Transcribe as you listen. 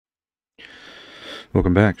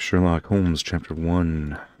Welcome back, Sherlock Holmes, Chapter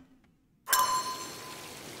 1.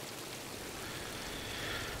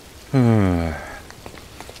 Another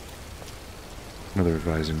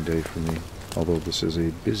advising day for me. Although this is a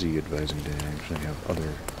busy advising day, I actually have other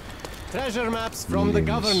treasure maps from the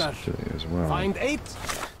governor as well. Find 8.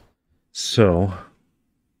 So,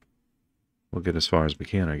 we'll get as far as we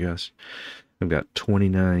can, I guess. I've got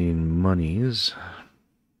 29 monies.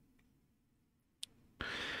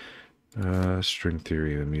 String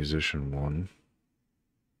theory, the musician one.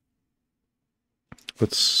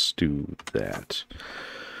 Let's do that.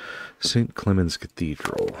 St. Clement's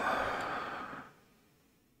Cathedral.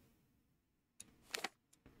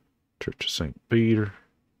 Church of St. Peter.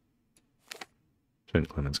 St.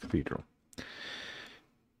 Clement's Cathedral.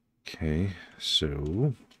 Okay,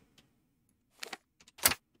 so...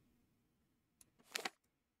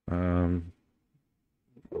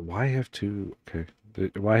 why have two... Okay,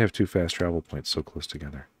 why have two fast travel points so close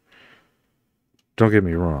together? Don't get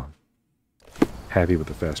me wrong. Happy with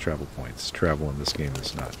the fast travel points. Travel in this game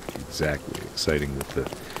is not exactly exciting with the...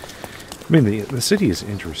 I mean, the city is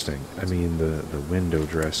interesting. I mean, the window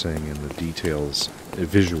dressing and the details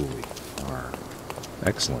visually are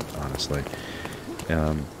excellent, honestly.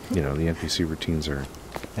 You know, the NPC routines are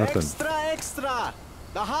nothing... Extra!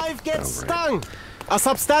 The hive gets stung! A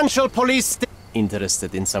substantial police...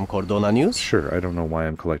 Interested in some Cordona news? Sure, I don't know why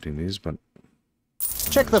I'm collecting these, but...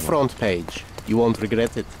 Check the front page. You won't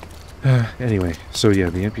regret it. Anyway, so yeah,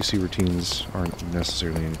 the NPC routines aren't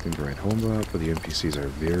necessarily anything to write home about, but the NPCs are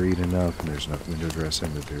varied enough, and there's enough window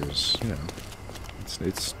dressing that there's, you know,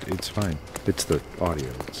 it's fine. It's the audio.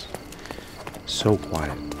 It's so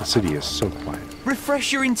quiet. The city is so quiet.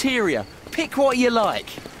 Refresh your interior. Pick what you like.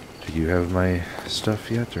 Do you have my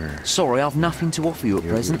stuff yet, or...? Sorry, I've nothing to offer you at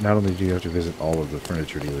present. Not only do you have to visit all of the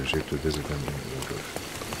furniture dealers, you have to visit them in the local.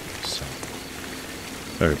 So.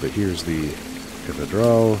 Alright, but here's the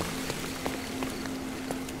cathedral.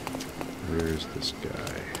 Where's this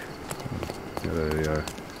guy? Got a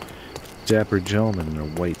dapper gentleman in a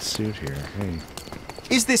white suit here. Hey.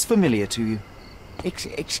 Is this familiar to you?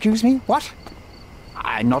 Excuse me? What?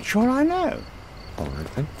 I'm not sure I know.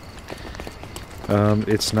 Alright then.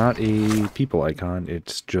 It's not a people icon,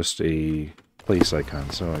 it's just a place icon,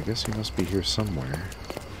 so I guess he must be here somewhere.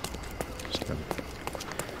 Just gotta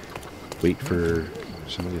wait for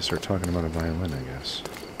somebody to start talking about a violin, I guess.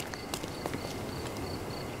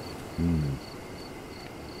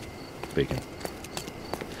 Bacon.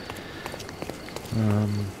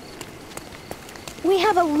 We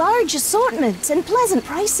have a large assortment and pleasant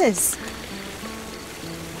prices.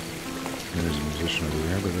 There's a musician over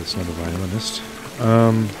there, but that's not a violinist.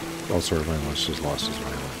 Also our violinist has lost his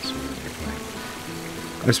violin, so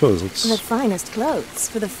I suppose let's... The finest clothes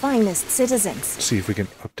for the finest citizens. See if we can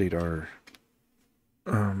update our...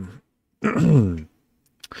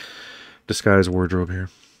 disguise wardrobe here.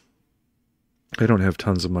 I don't have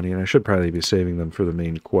tons of money, and I should probably be saving them for the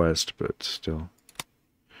main quest, but still.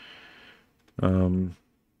 I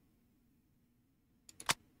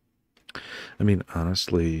mean,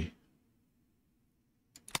 honestly...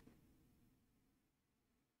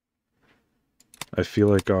 I feel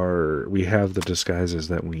like we have the disguises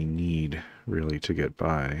that we need, really, to get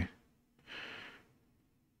by.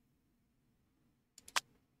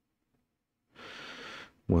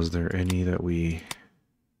 Was there any that we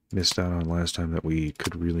missed out on last time that we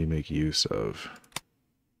could really make use of?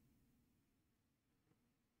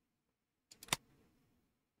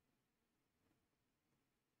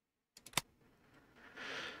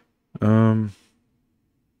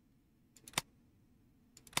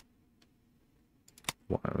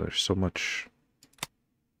 Wow, there's so much.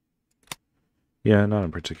 Yeah, not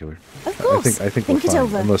in particular. Of course. I think we're fine,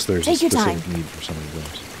 over. unless there's Take a your specific time. need for some of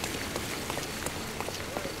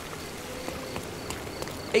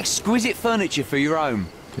those. Exquisite furniture for your home.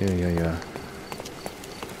 Yeah.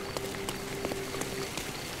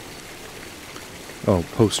 Oh,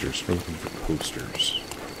 posters. We're looking for posters.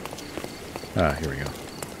 Ah, here we go.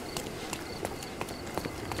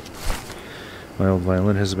 My old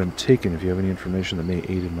violin has been taken. If you have any information that may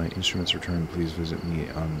aid in my instrument's return, please visit me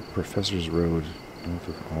on Professor's Road, north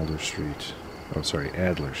of Alder Street. Oh, sorry,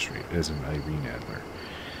 Adler Street, as in Irene Adler.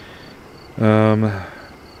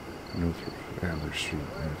 North of Adler Street.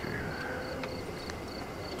 Okay.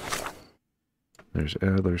 There's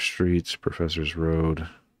Adler Street, Professor's Road,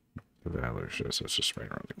 of Adler Street. So it's just right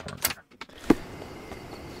around the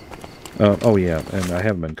corner. Oh yeah, and I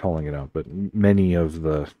haven't been calling it out, but many of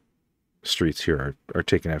the streets here are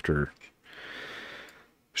taken after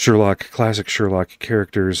classic Sherlock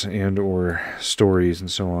characters and or stories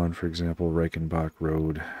and so on. For example, Reichenbach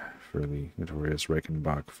Road, for the notorious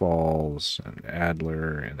Reichenbach Falls and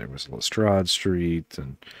Adler, and there was Lestrade Street,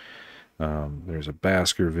 and there's a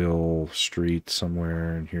Baskerville Street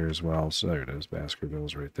somewhere in here as well. So there it is,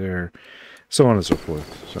 Baskerville's right there, so on and so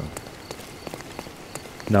forth. So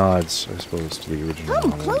nods, I suppose, to the original.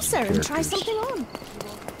 Come closer and try something on.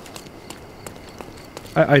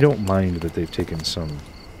 I don't mind that they've taken some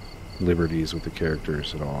liberties with the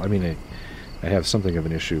characters at all. I mean, I have something of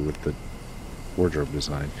an issue with the wardrobe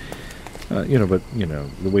design. You know, but, you know,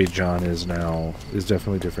 the way John is now is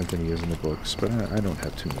definitely different than he is in the books, but I don't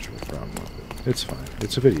have too much of a problem with it. It's fine.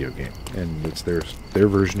 It's a video game, and it's their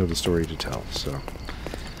version of the story to tell, so.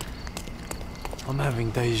 I'm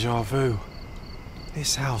having deja vu.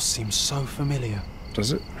 This house seems so familiar.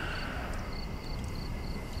 Does it?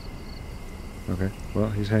 Okay, well,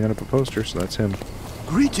 he's hanging up a poster, so that's him.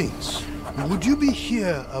 Greetings. Would you be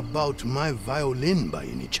here about my violin by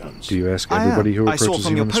any chance? Do you ask everybody who I approaches saw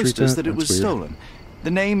from you your on the street posters that it That's was weird. stolen.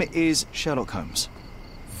 The name is Sherlock Holmes.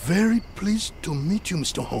 Very pleased to meet you,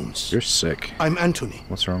 Mr. Holmes. You're sick. I'm Anthony.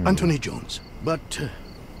 What's wrong with Anthony Jones. But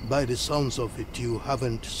by the sounds of it, you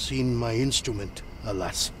haven't seen my instrument,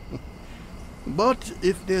 alas. But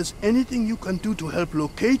if there's anything you can do to help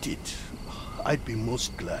locate it, I'd be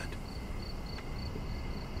most glad.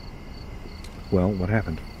 Well, what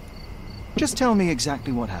happened? Just tell me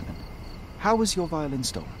exactly what happened. How was your violin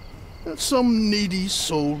stolen? Some needy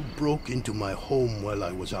soul broke into my home while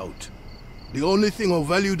I was out. The only thing of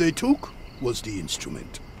value they took was the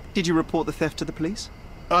instrument. Did you report the theft to the police?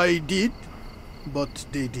 I did, but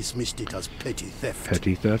they dismissed it as petty theft.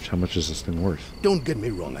 Petty theft? How much is this thing worth? Don't get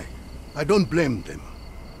me wrong, I don't blame them.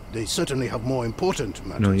 They certainly have more important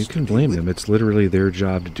matters. No, you to can deal blame with. them. It's literally their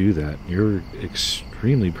job to do that. You're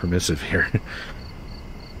extremely permissive here.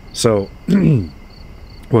 So,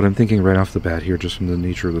 what I'm thinking right off the bat here, just from the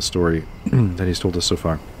nature of the story that he's told us so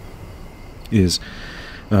far, is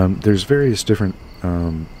there's various different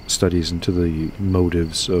studies into the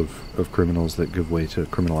motives of criminals that give way to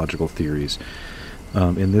criminological theories.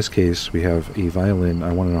 In this case, we have a violin.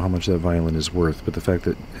 I want to know how much that violin is worth, but the fact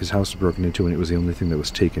that his house was broken into and it was the only thing that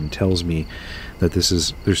was taken tells me that this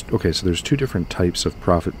is... So there's two different types of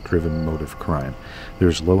profit-driven motive crime.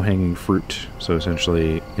 There's low-hanging fruit. So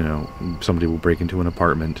essentially, you know, somebody will break into an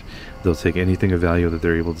apartment. They'll take anything of value that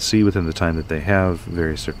they're able to see within the time that they have,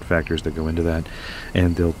 various certain factors that go into that,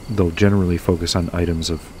 and they'll generally focus on items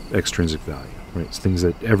of extrinsic value. Right, it's things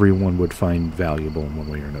that everyone would find valuable in one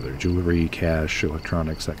way or another. Jewelry, cash,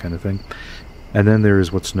 electronics, that kind of thing. And then there is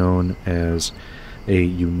what's known as a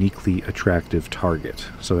uniquely attractive target.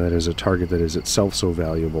 So that is a target that is itself so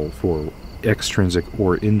valuable for extrinsic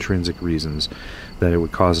or intrinsic reasons that it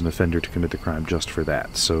would cause an offender to commit the crime just for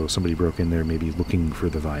that. So somebody broke in there maybe looking for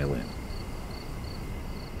the violin.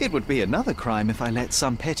 It would be another crime if I let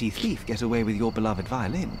some petty thief get away with your beloved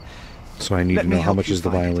violin. So I need Let to me know how help much you is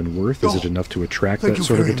the find it. violin worth? Is it Oh, enough to attract thank that you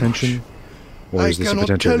sort of very attention? Or I is this a cannot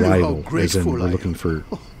potential tell you how rival? As in, grateful we're I looking am. for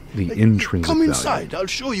the intrinsic Come value. inside, I'll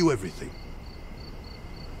show you everything.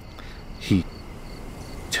 He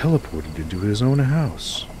teleported into his own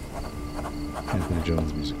house. Anthony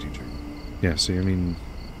Jones, music teacher. Yeah, see, I mean,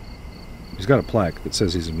 he's got a plaque that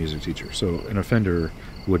says he's a music teacher, so an offender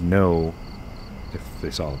would know, if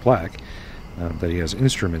they saw the plaque, that he has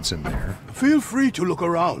instruments in there. Feel free to look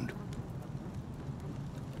around.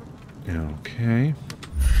 Okay.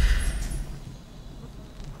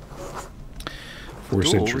 The Fourth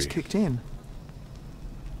door century. was kicked in.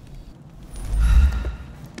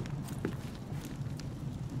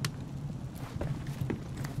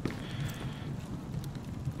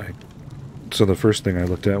 So the first thing I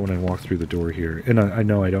looked at when I walked through the door here, and I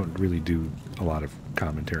know I don't really do a lot of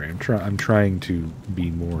commentary. I'm trying to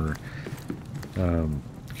be more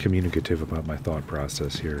communicative about my thought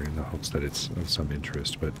process here in the hopes that it's of some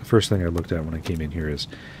interest. But the first thing I looked at when I came in here is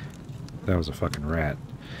that was a fucking rat.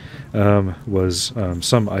 Was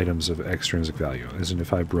some items of extrinsic value, as in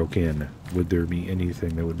if I broke in, would there be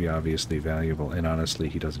anything that would be obviously valuable? And honestly,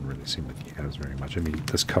 he doesn't really seem like he has very much. I mean,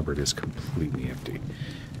 this cupboard is completely empty.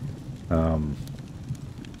 But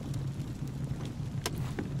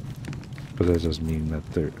that doesn't mean that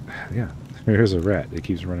there... Yeah, there's a rat. It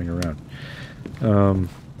keeps running around.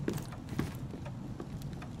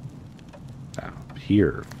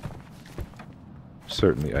 Here.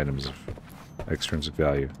 Certainly items of extrinsic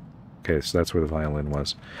value. Okay, so that's where the violin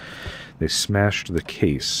was. They smashed the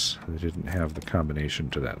case. They didn't have the combination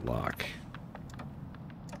to that lock.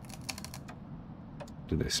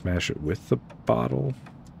 Did they smash it with the bottle?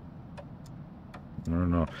 I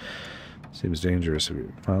don't know. Seems dangerous.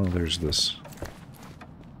 Well, there's this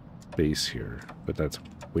base here, but that's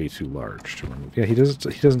way too large to remove. Yeah, he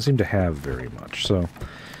doesn't seem to have very much. So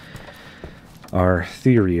our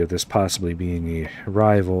theory of this possibly being a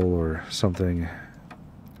rival or something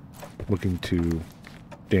looking to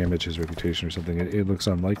damage his reputation or something, it looks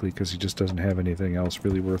unlikely because he just doesn't have anything else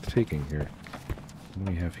really worth taking here. What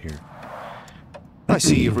do we have here? I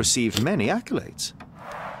see you've received many accolades.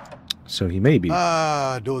 So he may be.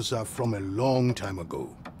 Ah, those are from a long time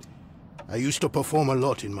ago. I used to perform a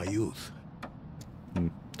lot in my youth.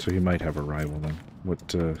 So he might have a rival then.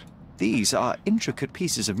 What, These are intricate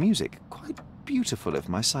pieces of music. Quite beautiful if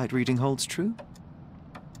my sight reading holds true.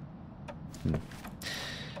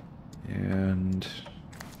 And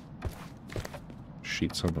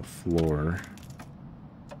sheets on the floor.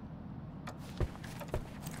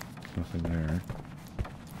 Nothing there.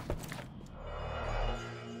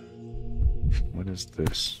 What is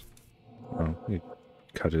this? Oh, he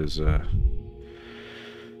cut his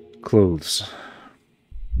clothes.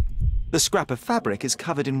 The scrap of fabric is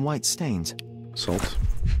covered in white stains. Salt.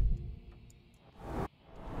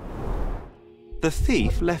 The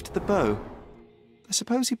thief left the bow. I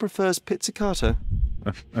suppose he prefers pizzicato.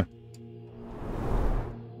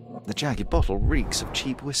 The jagged bottle reeks of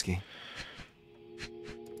cheap whiskey.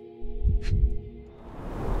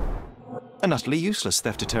 An utterly useless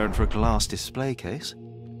theft deterrent for a glass display case.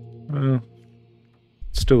 Well,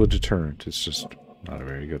 it's still a deterrent. It's just not a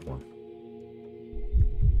very good one.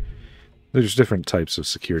 There's different types of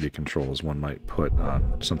security controls one might put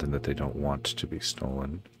on something that they don't want to be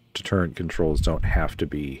stolen. Deterrent controls don't have to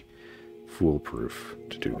be foolproof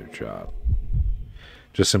to do their job.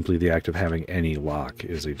 Just simply the act of having any lock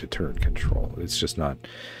is a deterrent control. It's just not...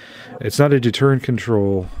 It's not a deterrent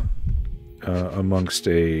control amongst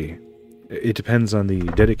a... It depends on the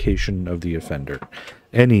dedication of the offender.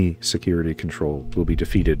 Any security control will be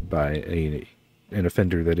defeated by an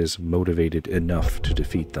offender that is motivated enough to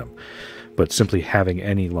defeat them. But simply having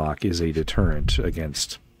any lock is a deterrent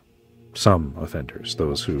against some offenders,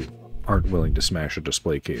 those who aren't willing to smash a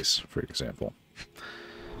display case, for example.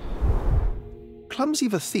 Clumsy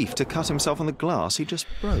of a thief to cut himself on the glass he just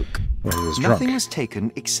broke. Well, he was Nothing drunk. was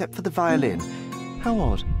taken except for the violin. How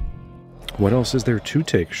odd. What else is there to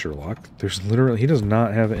take, Sherlock? There's literally... He does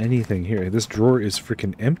not have anything here. This drawer is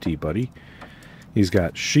freaking empty, buddy. He's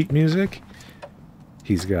got sheet music.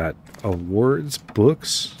 He's got awards,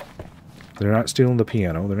 books. They're not stealing the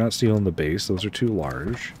piano. They're not stealing the bass. Those are too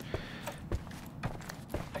large.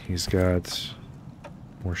 He's got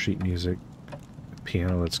more sheet music.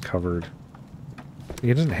 Piano that's covered.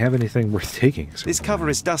 He doesn't have anything worth taking. This cover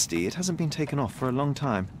is dusty. It hasn't been taken off for a long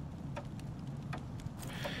time.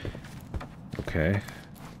 Okay.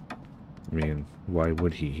 I mean, why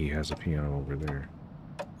would he? He has a piano over there.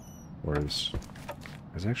 Whereas,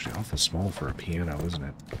 it's actually awful small for a piano, isn't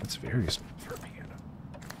it? It's very small for a piano.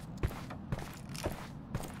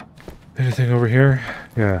 Anything over here?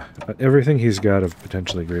 Yeah, everything he's got of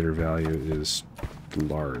potentially greater value is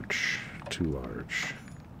large. Too large.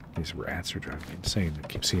 These rats are driving me insane. I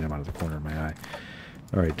keep seeing them out of the corner of my eye.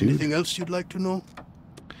 Alright, dude. Anything else you'd like to know?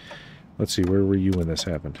 Let's see, where were you when this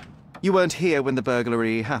happened? You weren't here when the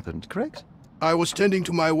burglary happened, correct? I was tending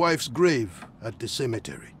to my wife's grave at the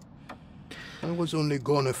cemetery. I was only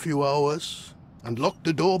gone a few hours and locked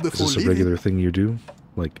the door Is before this a leaving. regular thing you do?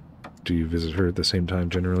 Like, do you visit her at the same time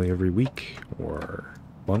generally every week? Or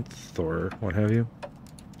month? Or what have you?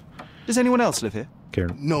 Does anyone else live here?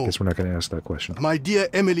 Karen, No. I guess we're not going to ask that question. My dear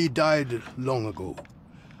Emily died long ago,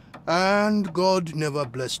 and God never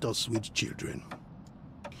blessed us with children.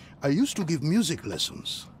 I used to give music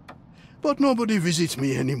lessons, but nobody visits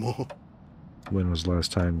me anymore. When was the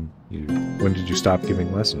last time you... When did you stop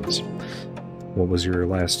giving lessons? What was your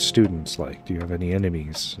last students like? Do you have any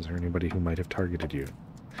enemies? Is there anybody who might have targeted you?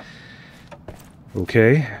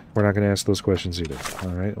 Okay, we're not going to ask those questions either.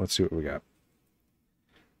 Alright, let's see what we got.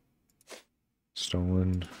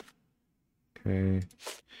 Stolen. Okay.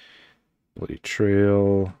 Bloody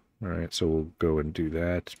trail. Alright, so we'll go and do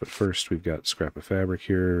that. But first, we've got scrap of fabric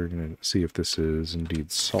here. We're going to see if this is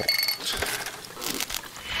indeed salt.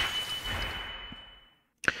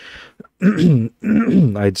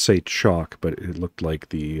 I'd say chalk, but it looked like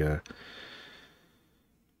the...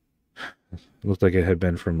 looked like it had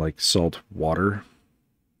been from, like, salt water.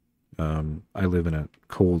 I live in a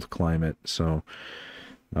cold climate, so...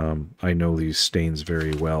 I know these stains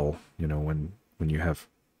very well. You know, when you have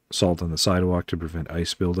salt on the sidewalk to prevent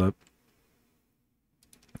ice buildup,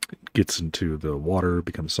 it gets into the water,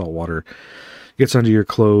 becomes salt water, gets under your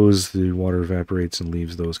clothes, the water evaporates and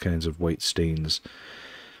leaves those kinds of white stains.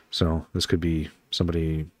 So this could be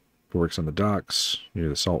somebody who works on the docks near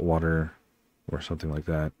the salt water or something like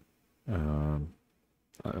that.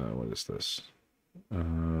 What is this?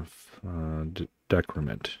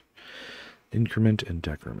 Decrement. Increment and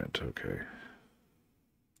decrement. Okay.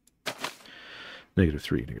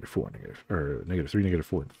 -3, -4, -3,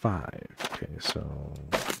 -4, and 5. Okay, so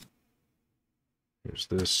here's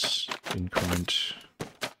this increment.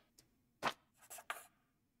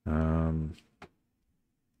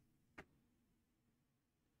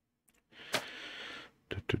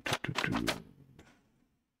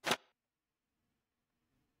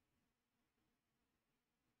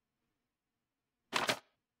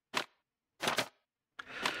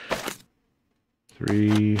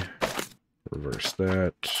 Three. Reverse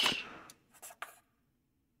that.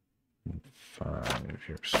 5.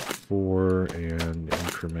 Here's 4 and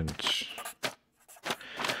increment.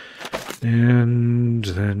 And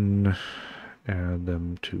then add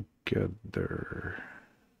them together.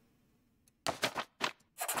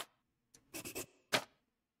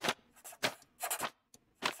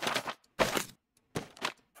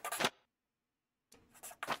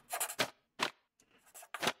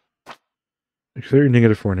 -3,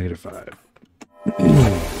 -4, -5.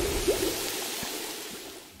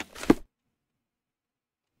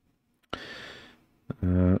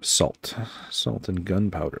 Salt and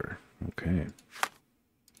gunpowder. Okay.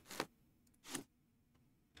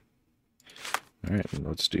 All right, and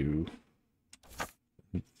let's do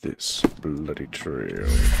this bloody trail.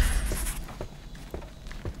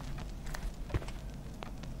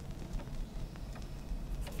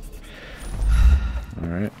 All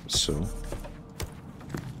right, so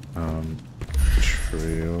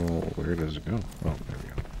trail. Where does it go? Oh, there we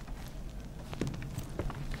go.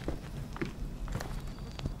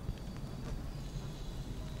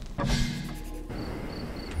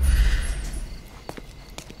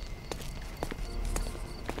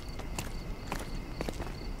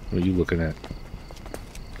 What are you looking at?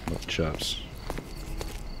 What chops?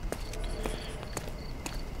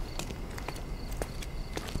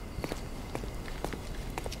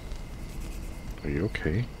 Are you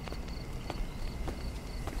okay?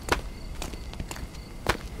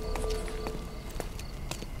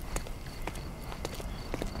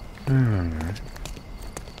 Alright.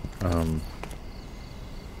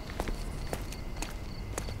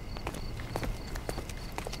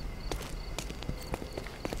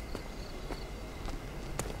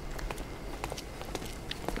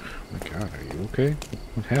 Okay,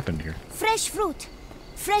 what happened here? Fresh fruit.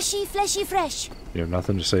 Freshy, fleshy, fresh. You have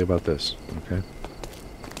nothing to say about this, okay?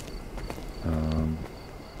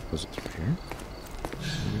 Was it through here?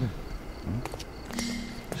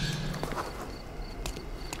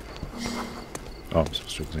 Oh, I'm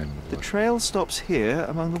supposed to examine the The trail stops here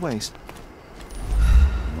among the waste.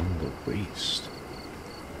 Among the waste.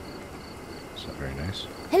 It's not very nice.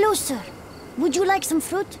 Hello, sir. Would you like some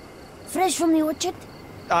fruit? Fresh from the orchard?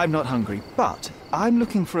 I'm not hungry, but I'm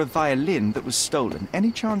looking for a violin that was stolen.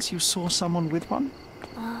 Any chance you saw someone with one?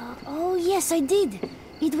 Oh, yes, I did.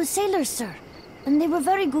 It was sailors, sir. And they were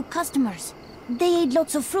very good customers. They ate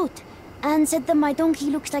lots of fruit and said that my donkey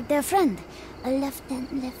looks like their friend.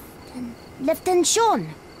 Lieutenant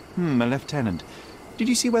Sean. A lieutenant. Did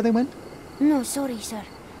you see where they went? No, sorry, sir.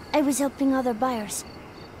 I was helping other buyers.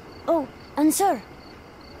 Oh, and sir,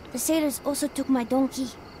 the sailors also took my donkey.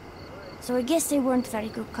 So I guess they weren't very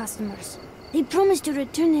good customers. They promised to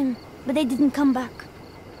return him, but they didn't come back.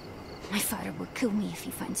 My father will kill me if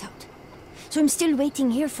he finds out. So I'm still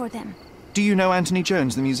waiting here for them. Do you know Anthony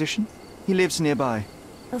Jones, the musician? He lives nearby.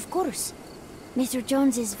 Of course. Mr.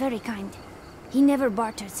 Jones is very kind. He never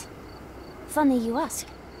barters. Funny you ask.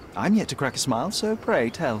 I'm yet to crack a smile, so pray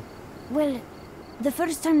tell. Well, the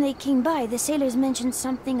first time they came by, the sailors mentioned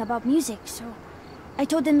something about music, so I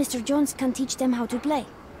told them Mr. Jones can teach them how to play.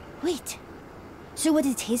 Wait, so what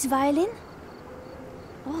is his violin?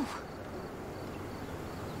 Oh.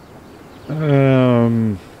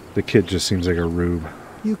 The kid just seems like a rube.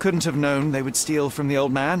 You couldn't have known they would steal from the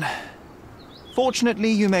old man.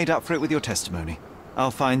 Fortunately, you made up for it with your testimony.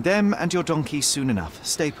 I'll find them and your donkey soon enough.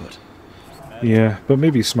 Stay put. Yeah, but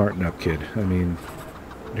maybe smarten up, kid. I mean,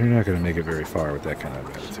 you're not going to make it very far with that kind of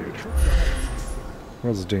attitude. The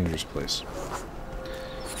world's a dangerous place.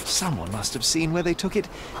 Someone must have seen where they took it.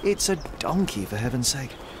 It's a donkey, for heaven's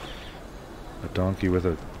sake. A donkey with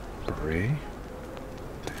a beret?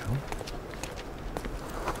 What the hell?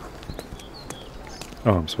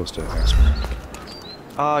 Oh, I'm supposed to ask her.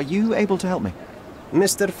 Are you able to help me?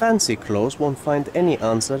 Mr. Fancy Clothes won't find any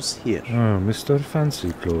answers here. Oh, Mr.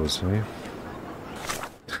 Fancy Clothes, eh?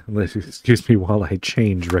 Excuse me while I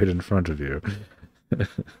change right in front of you.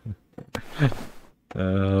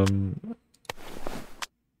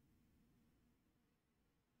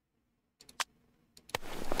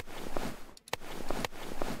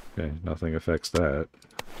 Okay, nothing affects that.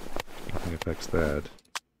 Nothing affects that.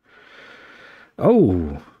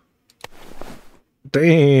 Oh!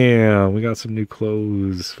 Damn! We got some new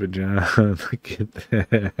clothes for John. Look at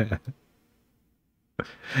that.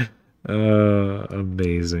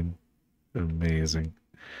 Amazing. Amazing.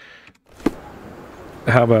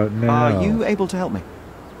 How about now? Are you able to help me?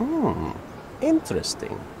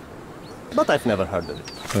 Interesting. But I've never heard of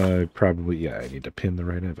it. Probably, yeah, I need to pin the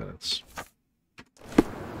right evidence.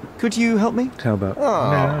 Could you help me? How about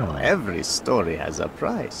now? Every story has a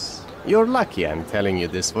price. You're lucky I'm telling you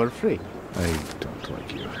this for free. I don't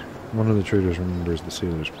like you. One of the traders remembers the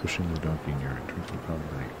sailors pushing the donkey near a drinking fountain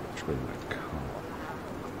which were like column.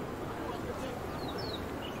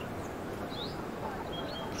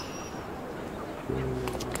 Go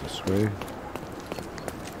this way.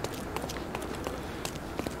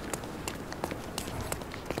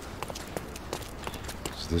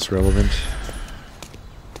 Is this relevant?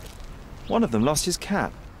 One of them lost his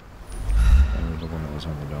cap. Oh, the one that was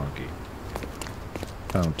on the donkey.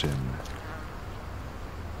 Fountain.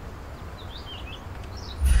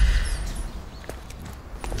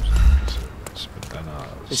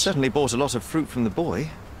 They certainly bought a lot of fruit from the boy.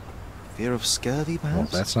 Fear of scurvy,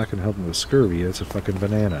 perhaps? Well, that's not going to help him with scurvy. It's a fucking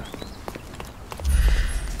banana.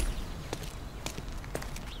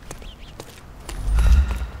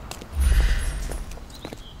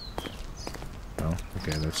 Oh,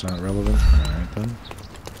 okay, that's not relevant. Alright then.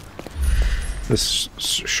 This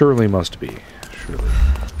surely must be. Surely.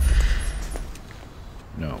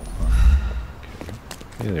 No. Huh? Okay.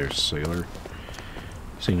 Hey there, sailor.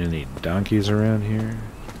 Seen any donkeys around here?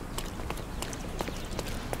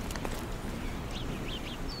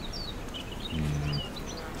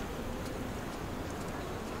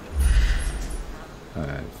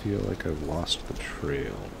 I feel like I've lost the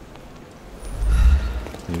trail.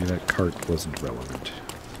 Maybe that cart wasn't relevant.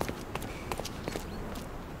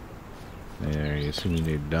 There, you see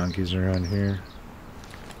any donkeys around here?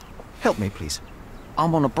 Help me, please.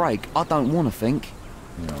 I'm on a break. I don't want to think.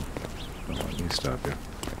 No. Don't let me stop you.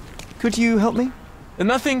 Could you help me?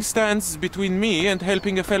 Nothing stands between me and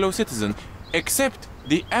helping a fellow citizen, except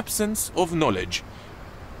the absence of knowledge.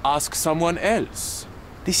 Ask someone else.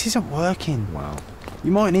 This isn't working. Wow.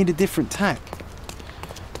 You might need a different tack.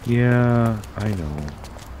 Yeah, I know.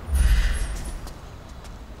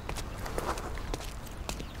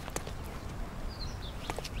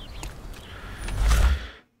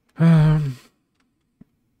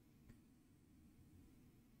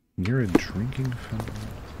 You're a drinking fountain.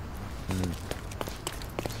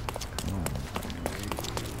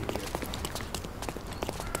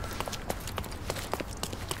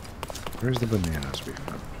 Where's the bananas we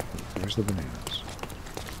found? Where's the bananas?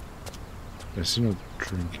 I see no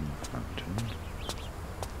drinking fountain.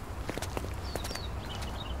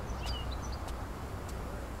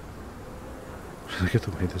 Look at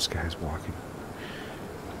the way this guy's walking.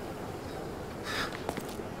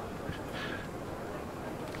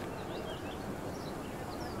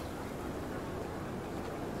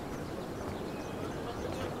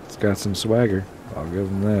 It's got some swagger. I'll give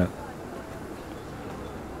him that.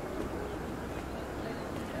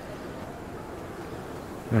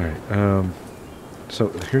 Alright, so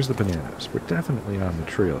here's the bananas. We're definitely on the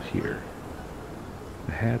trail here.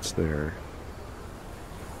 The hat's there.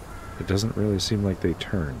 It doesn't really seem like they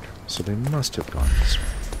turned, so they must have gone this way.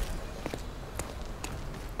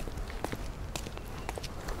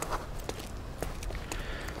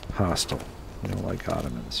 Hostile. You don't like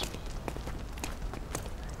Ottomans.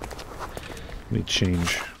 Let me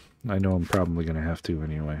change. I know I'm probably going to have to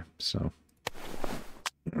anyway, so...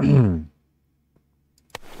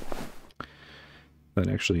 That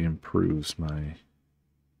actually improves my...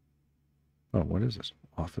 Oh, what is this?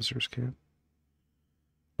 Officer's cap?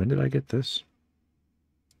 When did I get this?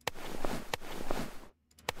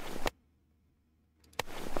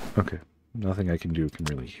 Okay. Nothing I can do can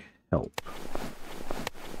really help.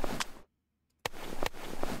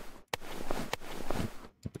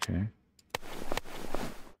 Okay.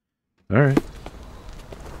 Alright.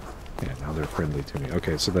 Yeah, now they're friendly to me.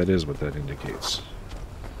 Okay, so that is what that indicates.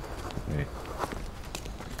 Wait.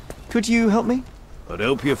 Could you help me? I'd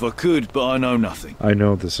help you if I could, but I know nothing. I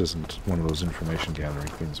know this isn't one of those information gathering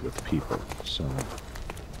things with people, so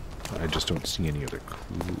I just don't see any other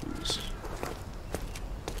clues.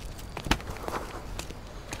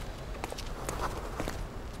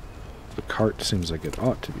 The cart seems like it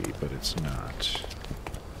ought to be, but it's not.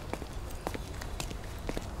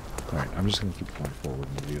 Alright, I'm just going to keep going forward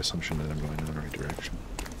with the assumption that I'm going in the right direction.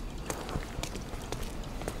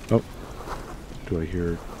 Oh. Do I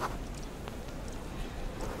hear...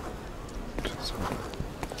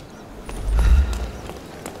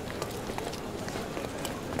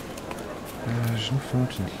 There's no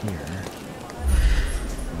fountain here.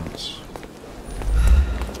 What else?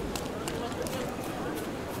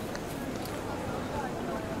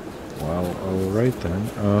 Well, alright then.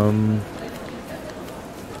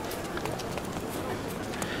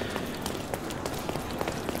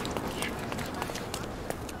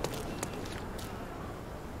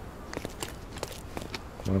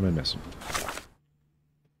 What am I missing?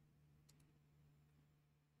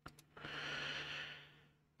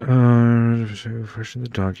 Freshen the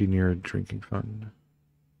donkey near a drinking fountain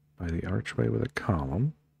by the archway with a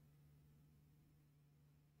column.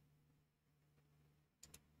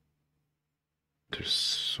 There's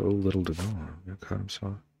so little to know. I'm gonna cut him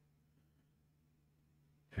saw.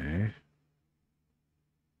 Okay.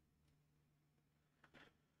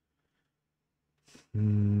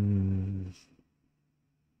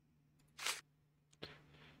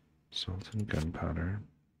 Salt and gunpowder.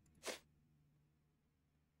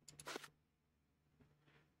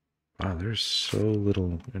 Wow, there's so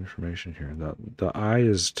little information here. The I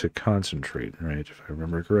is to concentrate, right? If I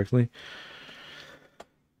remember correctly.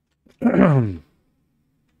 Am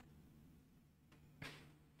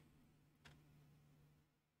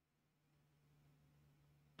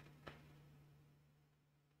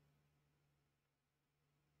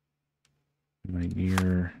I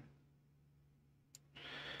near?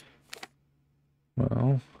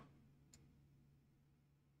 Well.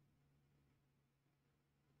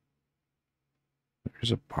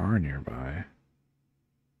 There's a bar nearby.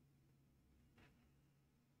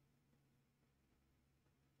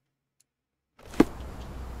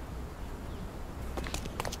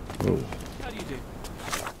 Whoa. How do you do?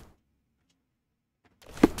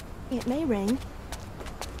 It may ring.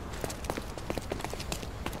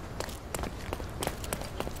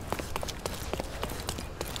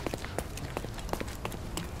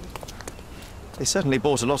 They certainly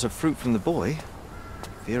bought a lot of fruit from the boy.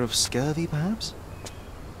 Fear of scurvy, perhaps?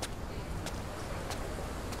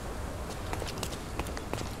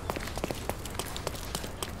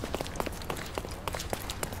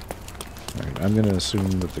 Alright, I'm going to assume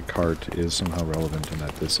that the cart is somehow relevant and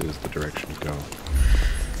that this is the direction to go.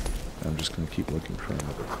 I'm just going to keep looking for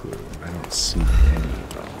another clue. I don't see any,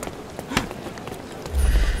 though.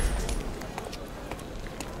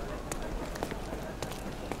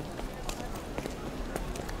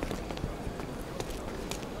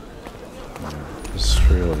 This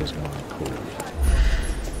trail is going cool.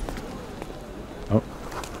 Oh.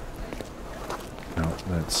 No,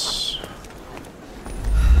 that's...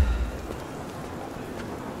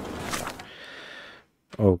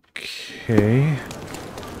 Okay.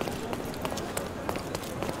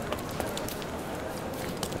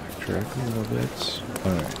 Backtrack a little bit.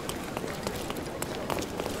 Alright.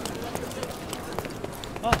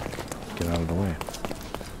 Get out of the way.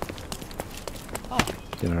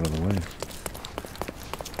 Get out of the way.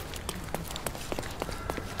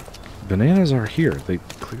 Bananas are here. They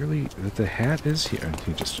clearly... That the hat is here. And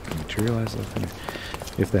he just materialized that thing.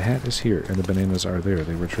 If the hat is here and the bananas are there,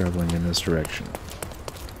 they were traveling in this direction.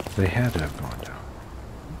 They had to have gone down.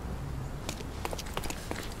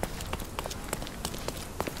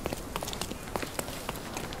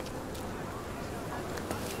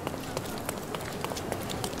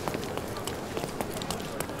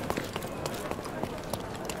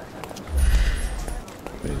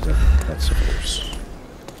 Wait, is that's a horse.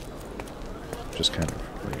 Just kind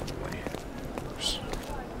of randomly. Horse.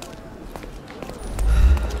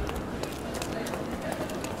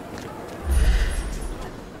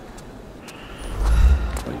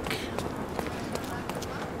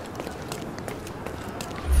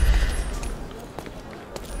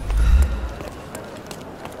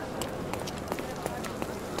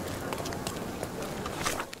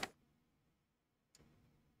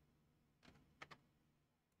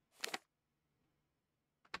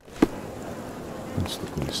 That's the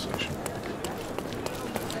police station.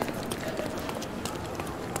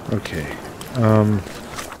 Okay.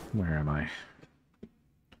 Where am I?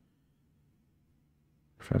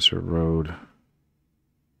 Professor Road.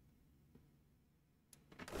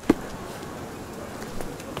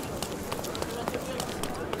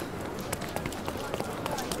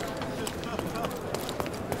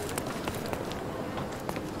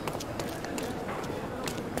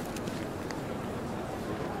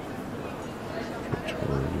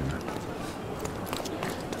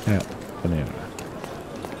 Yeah, banana.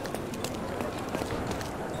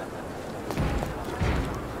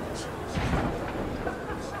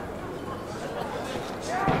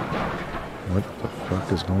 What the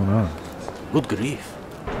fuck is going on? Good grief.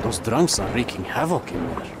 Those drunks are wreaking havoc in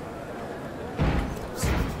there.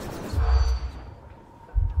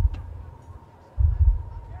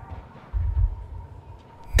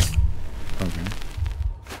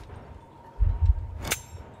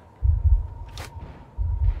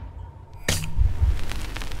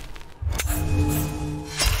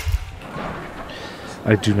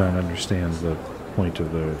 I do not understand the point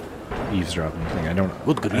of the eavesdropping thing. I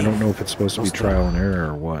don't know if it's supposed to be trial and error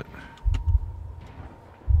or what.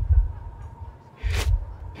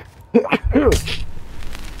 A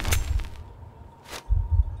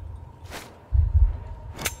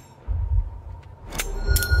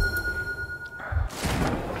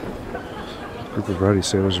group of rowdy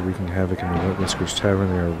sailors are wreaking havoc in the White Whiskers Tavern.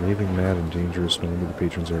 They are raving mad and dangerous. No wonder the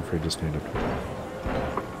patrons are afraid to stand up.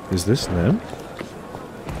 Is this them?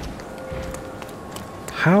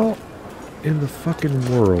 How in the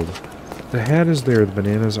fucking world? The hat is there, the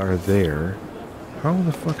bananas are there. How in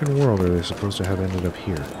the fucking world are they supposed to have ended up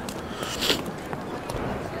here?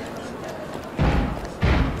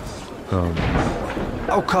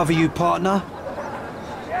 I'll cover you, partner.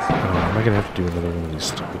 Am I gonna have to do another one of these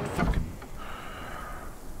stupid fucking...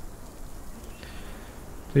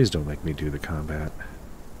 Please don't make me do the combat.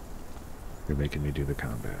 You're making me do the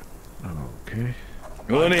combat. Okay.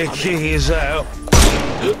 When it is out.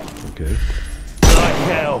 Okay. Like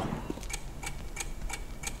hell.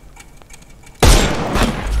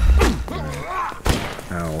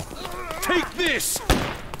 Right. Ow. Take this!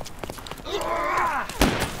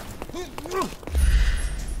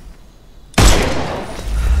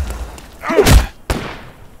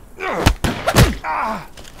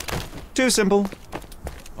 Too simple.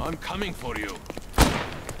 I'm coming for you.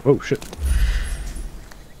 Oh, shit.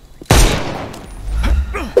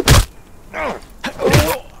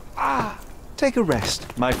 Take a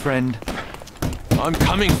rest, my friend. I'm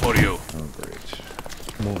coming for you. Oh, great.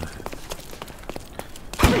 Come on.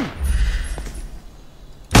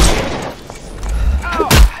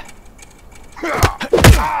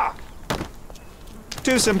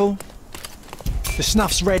 Too simple. The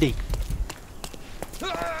snuff's ready.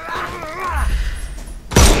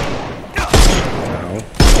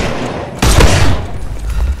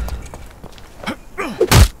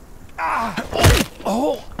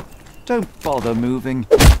 Oh! Don't bother moving.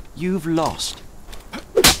 You've lost.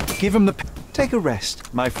 Give him the... Take a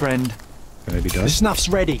rest, my friend. Can I be done? The snuff's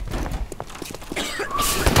ready.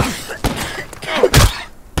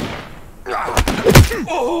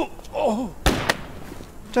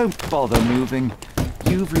 Don't bother moving.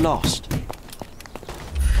 You've lost.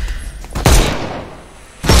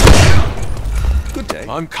 Good day.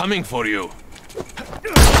 I'm coming for you.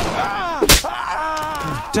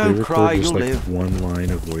 Don't cry, just, you'll like, live. one line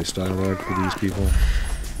of voice dialogue for these people.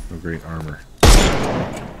 Oh, great armor.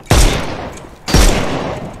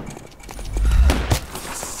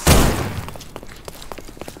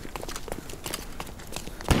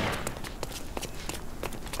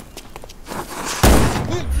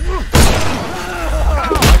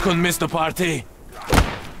 I couldn't miss the party.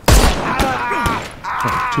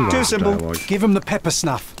 Oh, Too simple. Dialogue. Give him the pepper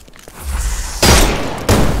snuff.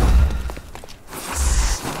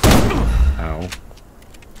 Ow.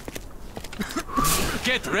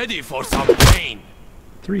 Get ready for some pain.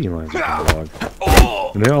 3 lines of dialogue.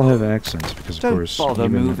 And they all have accents because, of Don't course, bother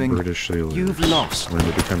even moving. British sailors, You've lost. when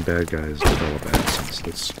they become bad guys, develop accents.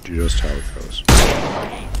 That's just how it goes.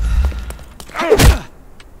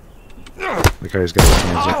 The guy's got his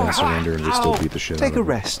hands up and surrender, and they still beat the shit out of Take him. a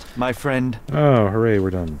rest, my friend. Oh, hooray,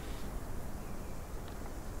 we're done.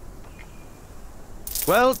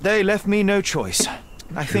 Well, they left me no choice.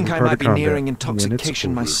 I think I part might of be combat nearing when it's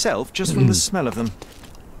intoxication over. myself just from the smell of them.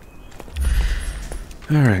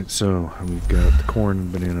 Alright, so we've got the corn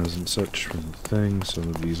and bananas and such from the thing, so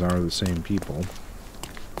these are the same people.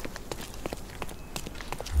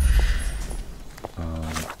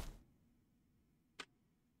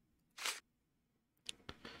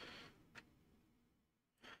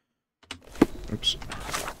 Oops.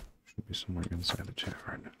 Should be somewhere inside the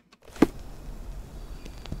tavern.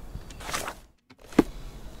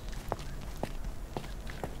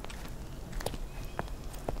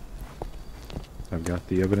 I've got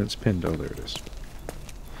the evidence pinned. Oh, there it is.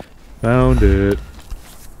 Found it.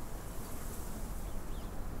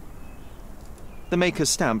 The maker's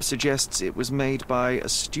stamp suggests it was made by a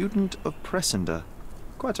student of Pressender.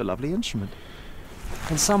 Quite a lovely instrument.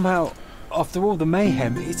 And somehow, after all the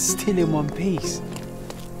mayhem, it's still in one piece.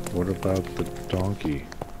 What about the donkey?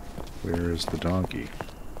 Where is the donkey?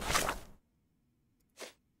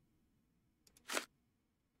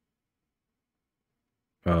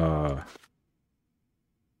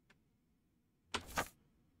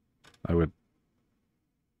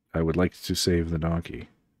 I would like to save the donkey.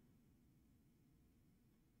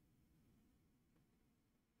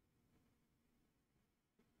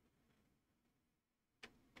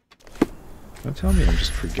 Don't tell me I'm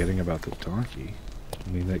just forgetting about the donkey. I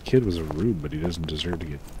mean, that kid was a rube, but he doesn't deserve to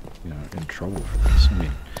get, you know, in trouble for this. I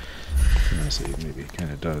mean, Honestly, maybe it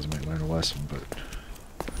kind of does. Might learn a lesson, but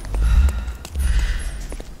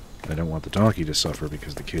I don't want the donkey to suffer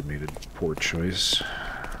because the kid made a poor choice.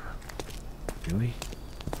 Really?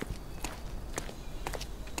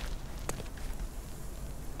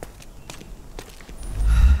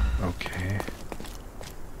 Okay.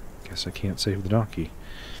 Guess I can't save the donkey.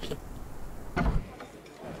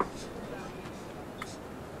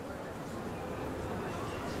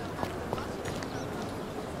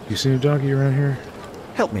 You seen a donkey around here?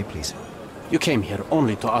 Help me, please. You came here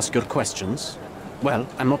only to ask your questions? Well,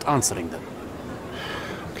 I'm not answering them.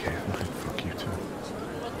 Okay, fine. Fuck you too.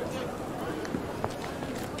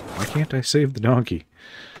 Why can't I save the donkey?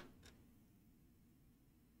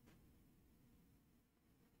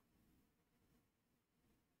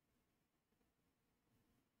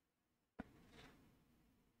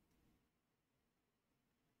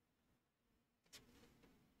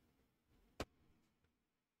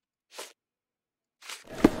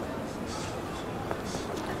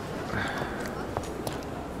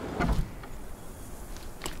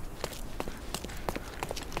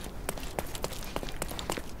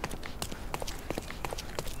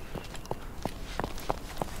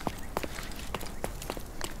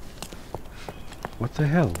 What the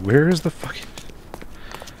hell? Where is the fucking...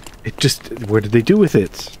 It just... What did they do with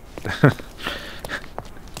it?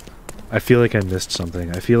 I feel like I missed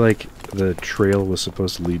something. I feel like the trail was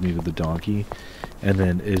supposed to lead me to the donkey and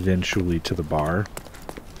then eventually to the bar.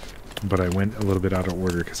 But I went a little bit out of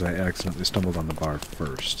order because I accidentally stumbled on the bar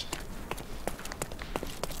first.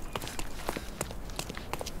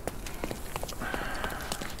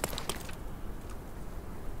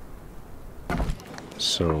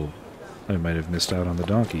 So... I might have missed out on the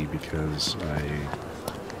donkey because I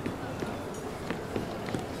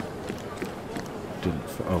didn't.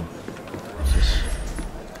 Oh, is this?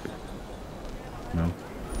 No.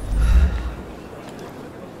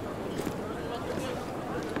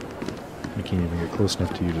 I can't even get close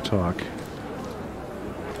enough to you to talk.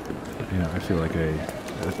 Yeah, I feel like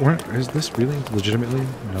is this really legitimately?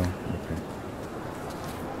 No. Okay.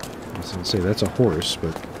 I was gonna say that's a horse,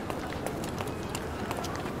 but.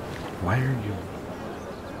 Why are you...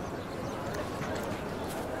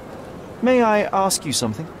 May I ask you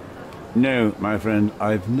something? No, my friend,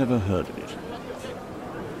 I've never heard of it.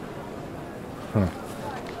 Huh.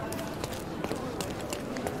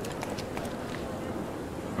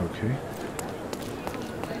 Okay.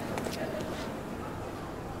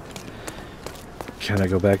 Can I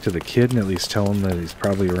go back to the kid and at least tell him that he's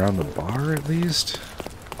probably around the bar, at least?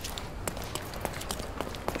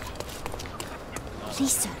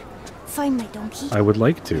 Please, sir. Find my donkey. I would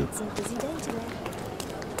like to. It's a busy day today.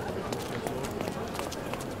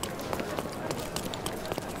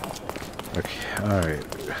 Okay, alright.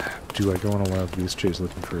 Do I go on a wild goose chase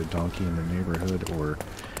looking for a donkey in the neighborhood, or...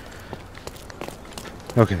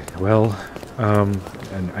 Okay, well,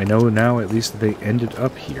 and I know now at least that they ended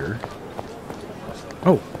up here.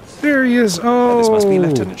 Oh, there he is! Oh! This must be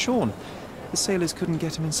Lieutenant Sean. The sailors couldn't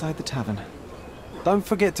get him inside the tavern. Don't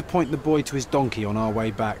forget to point the boy to his donkey on our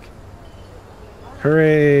way back.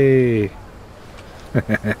 Hooray!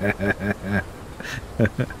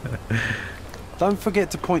 Don't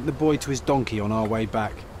forget to point the boy to his donkey on our way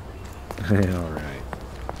back. Alright.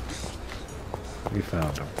 We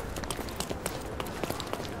found him.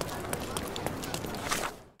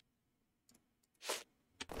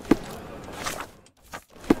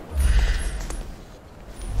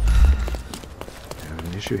 Having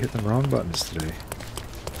an issue hitting the wrong buttons today.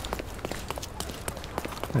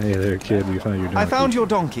 Hey there, kid. We found your donkey. I found your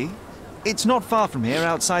donkey. It's not far from here,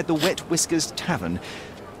 outside the Wet Whiskers Tavern.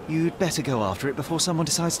 You'd better go after it before someone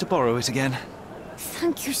decides to borrow it again.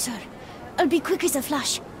 Thank you, sir. I'll be quick as a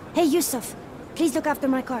flash. Hey, Yusuf, please look after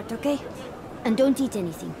my cart, okay? And don't eat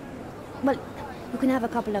anything. Well, you can have a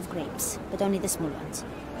couple of grapes, but only the small ones.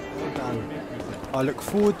 Well done. I look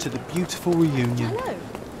forward to the beautiful reunion. Hello.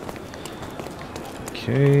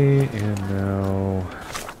 Okay, and now...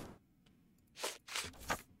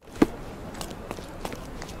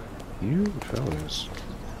 You fellows.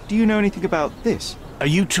 Do you know anything about this? Are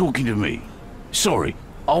you talking to me? Sorry,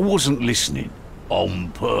 I wasn't listening.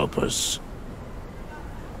 On purpose.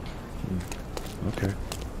 Okay.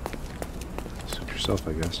 Suit yourself,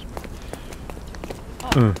 I guess.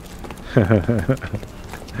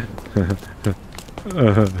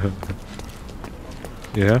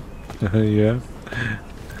 Yeah? Yeah?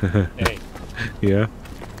 Hey. Yeah?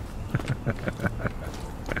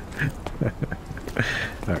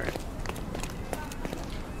 Alright.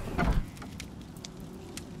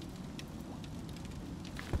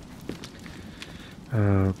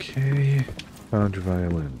 Okay. Found your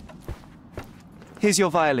violin. Here's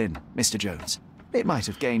your violin, Mr. Jones. It might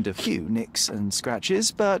have gained a few nicks and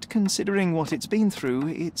scratches, but considering what it's been through,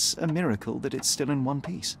 it's a miracle that it's still in one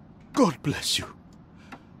piece. God bless you.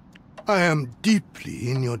 I am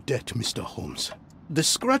deeply in your debt, Mr. Holmes. The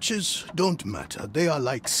scratches don't matter. They are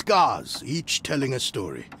like scars, each telling a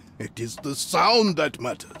story. It is the sound that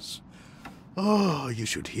matters. Oh, you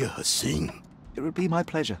should hear her sing. It would be my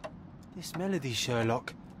pleasure. This melody,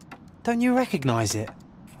 Sherlock. Don't you recognize it?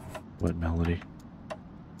 What melody?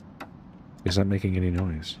 Is that making any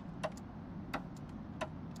noise?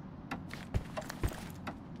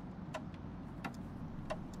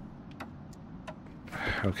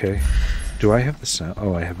 Okay. Do I have the sound?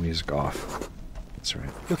 Oh, I have music off. That's right.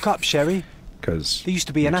 Look up, Sherry. Because there used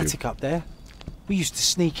to be an attic up there. We used to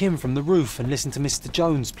sneak in from the roof and listen to Mr.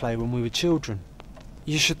 Jones play when we were children.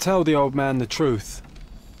 You should tell the old man the truth.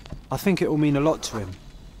 I think it will mean a lot to him.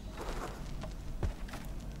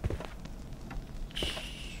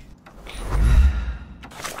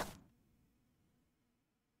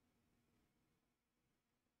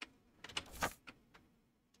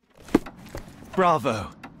 Bravo!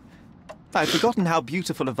 I'd forgotten how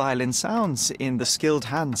beautiful a violin sounds in the skilled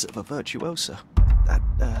hands of a virtuoso. That,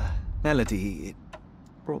 melody, it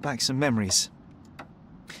brought back some memories.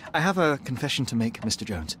 I have a confession to make, Mr.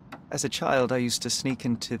 Jones. As a child, I used to sneak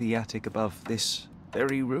into the attic above this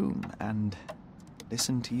very room and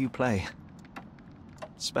listen to you play.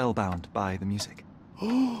 Spellbound by the music.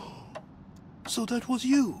 Oh, so that was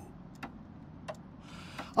you.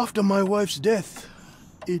 After my wife's death,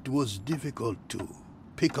 it was difficult to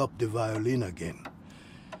pick up the violin again.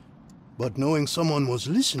 But knowing someone was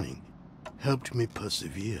listening helped me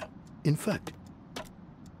persevere. In fact,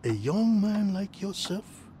 a young man like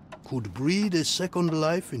yourself could breathe a second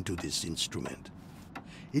life into this instrument.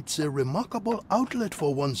 It's a remarkable outlet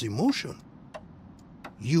for one's emotion.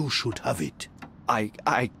 You should have it.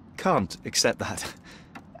 I can't accept that.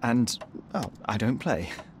 And, well, I don't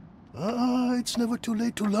play. It's never too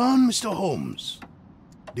late to learn, Mr. Holmes.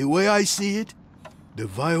 The way I see it, the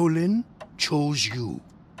violin chose you.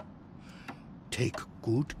 Take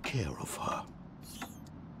good care of her.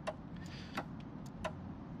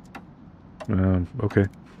 Okay.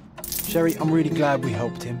 Sherry, I'm really glad we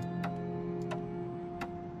helped him.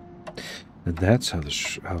 And that's how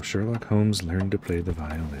Sherlock Holmes learned to play the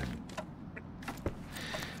violin.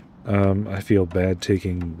 I feel bad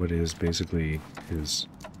taking what is basically his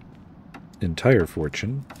entire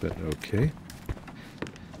fortune, but okay.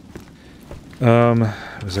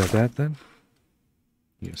 Was that then?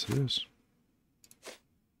 Yes, it is.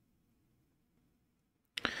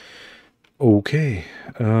 Okay.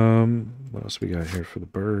 What else we got here for the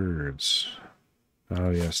birds?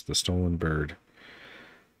 Oh, yes, the stolen bird.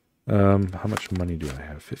 How much money do I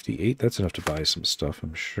have? 58? That's enough to buy some stuff,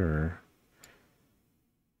 I'm sure.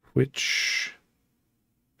 Which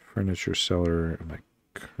furniture seller am I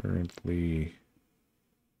currently...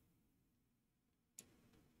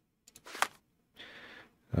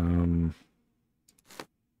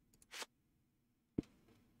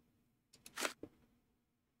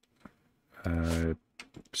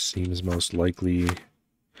 seems most likely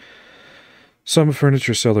some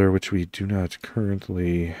furniture seller which we do not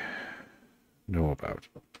currently know about.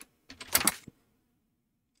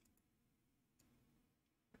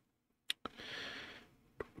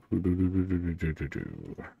 I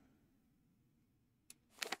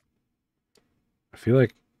feel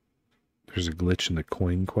like there's a glitch in the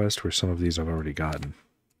coin quest where some of these I've already gotten.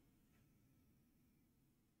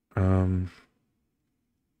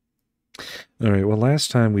 Alright, well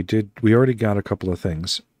last time we already got a couple of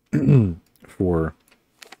things for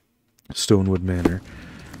Stonewood Manor.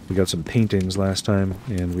 We got some paintings last time,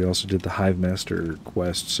 and we also did the Hive Master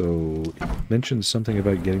quest, so it mentioned something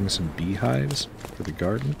about getting some beehives for the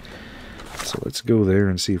garden. So let's go there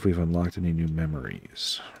and see if we've unlocked any new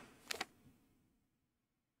memories.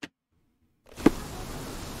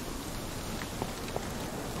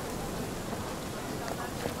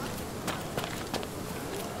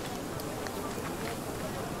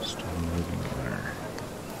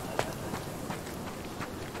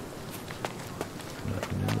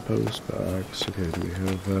 Post box. Okay, do we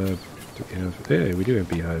have, hey, we do have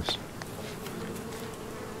beehives.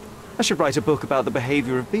 I should write a book about the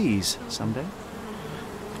behavior of bees someday.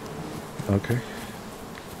 Okay.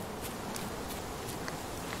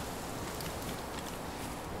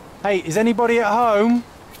 Hey, is anybody at home?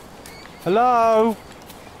 Hello?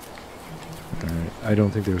 Alright, I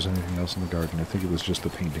don't think there was anything else in the garden. I think it was just the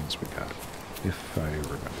paintings we got, if I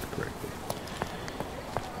remember correctly.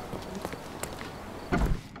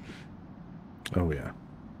 Oh, yeah.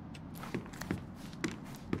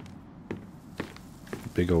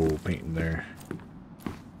 big old painting there.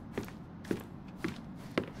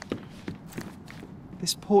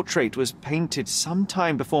 This portrait was painted some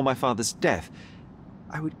time before my father's death.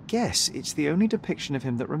 I would guess it's the only depiction of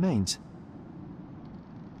him that remains.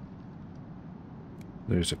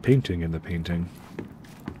 There's a painting in the painting.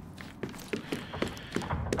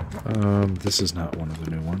 This is not one of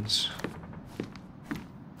the new ones.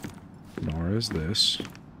 Nor is this.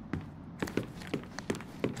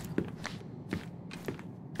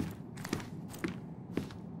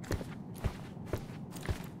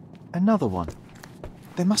 Another one.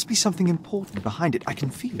 There must be something important behind it. I can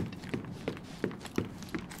feel it.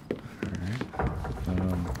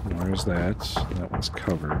 Alright. Nor is that. That one's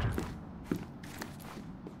covered.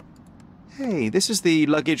 Hey, this is the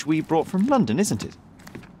luggage we brought from London, isn't it?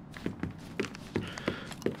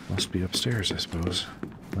 Must be upstairs, I suppose.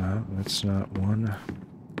 That's not one.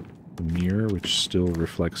 The mirror, which still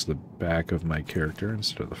reflects the back of my character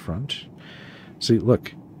instead of the front. See,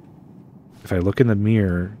 look. If I look in the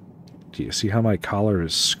mirror, do you see how my collar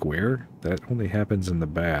is square? That only happens in the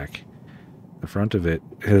back. The front of it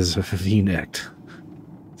is V-necked.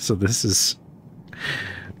 So this is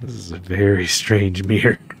a very strange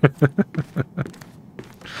mirror.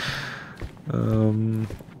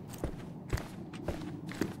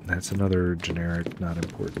 That's another generic, not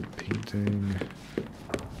important painting.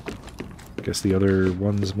 Guess the other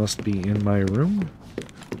ones must be in my room?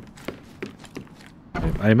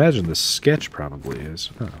 I imagine the sketch probably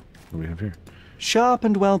is. Oh, what do we have here? Sharp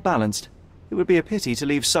and well balanced. It would be a pity to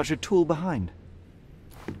leave such a tool behind.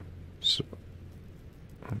 So,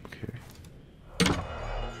 okay.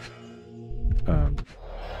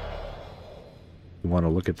 You want to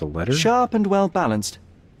look at the letter? Sharp and well balanced.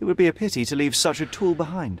 It would be a pity to leave such a tool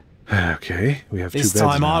behind. Okay, we have two beds This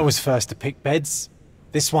time now. I was first to pick beds.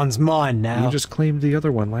 This one's mine now. You just claimed the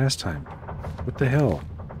other one last time. What the hell?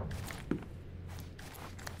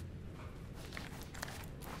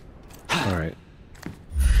 Alright.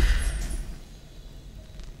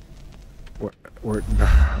 We're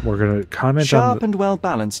gonna comment Sharp on... and well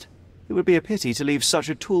balanced. It would be a pity to leave such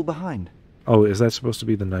a tool behind. Oh, is that supposed to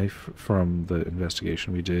be the knife from the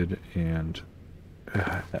investigation we did? And...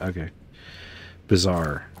 okay.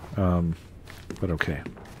 Bizarre. But okay.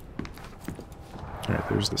 Alright,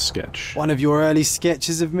 there's the sketch. One of your early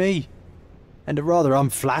sketches of me. And a rather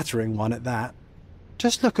unflattering one at that.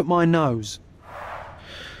 Just look at my nose.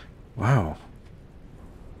 Wow.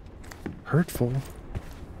 Hurtful.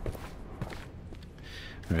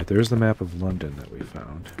 Alright, there's the map of London that we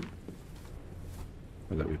found.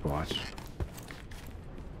 Or that we bought.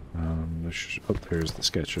 Oh, there's the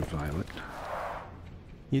sketch of Violet.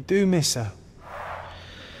 You do miss her.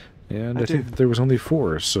 And I I think there was only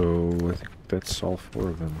 4, so I think that's all 4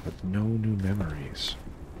 of them, but no new memories.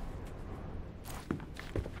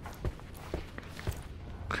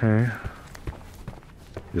 Okay.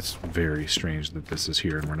 It's very strange that this is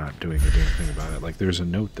here and we're not doing a damn thing about it. Like, there's a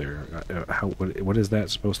note there. What is that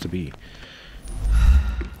supposed to be?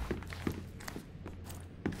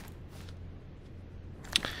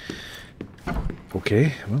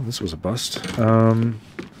 Okay, well, this was a bust.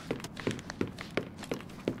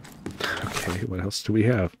 Okay, what else do we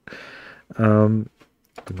have? The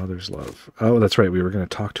mother's love. Oh, that's right, we were going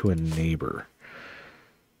to talk to a neighbor.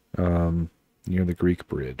 Near the Greek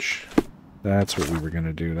bridge. That's what we were going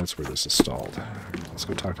to do. That's where this is stalled. Let's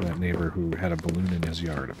go talk to that neighbor who had a balloon in his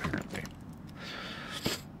yard, apparently.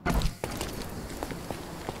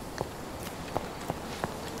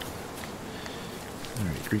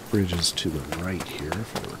 Alright, Greek bridge is to the right here,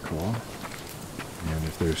 if I recall. And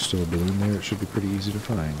if there's still a balloon there, it should be pretty easy to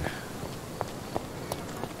find.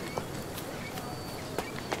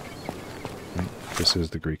 Right, this is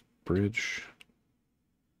the Greek bridge.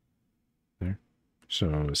 There. So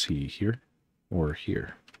is he here? Or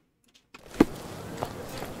here?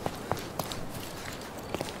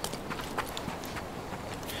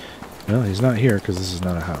 Well, he's not here because this is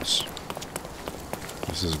not a house.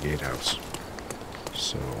 This is a gatehouse.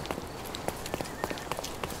 So...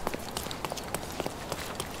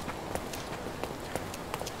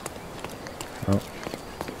 oh.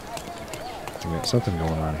 We got something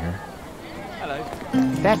going on here. Hello.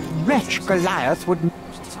 That wretch Goliath would...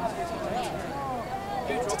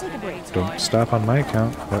 Don't stop on my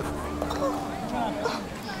account, but...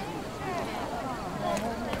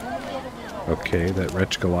 okay, that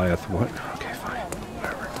wretch Goliath, what? Okay, fine,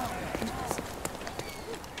 whatever.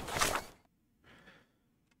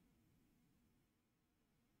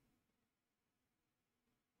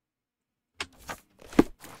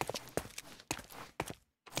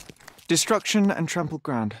 Destruction and trampled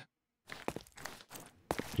ground.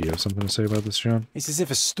 Do you have something to say about this, John? It's as if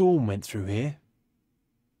a storm went through here.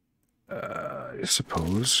 I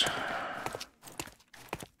suppose.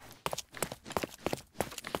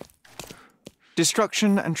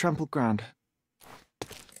 Destruction and trampled ground.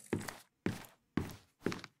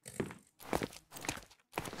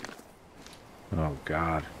 Oh,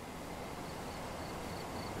 God.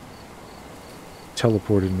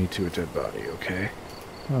 Teleported me to a dead body, okay.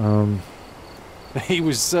 He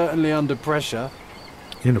was certainly under pressure.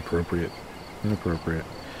 Inappropriate. Inappropriate.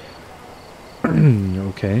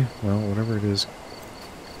 Okay, well, whatever it is.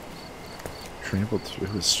 Trampled through.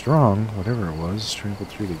 It was strong, whatever it was. Trampled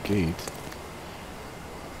through the gate.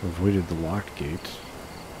 Avoided the locked gate.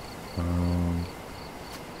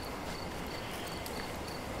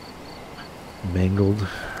 Mangled.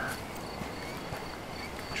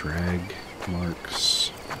 Drag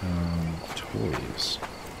marks. Toys.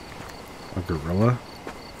 A gorilla.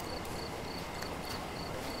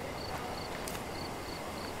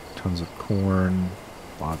 Tons of corn.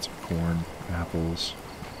 Lots of corn. Apples.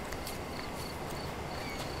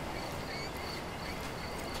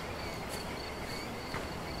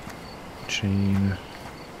 Chain.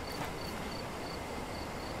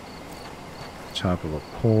 Top of a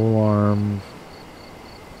pole arm.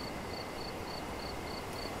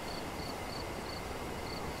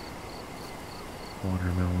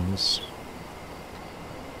 Watermelons.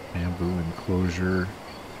 Bamboo enclosure.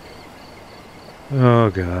 Oh,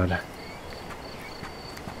 God.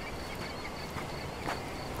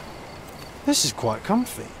 This is quite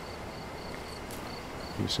comfy.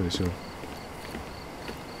 You say so.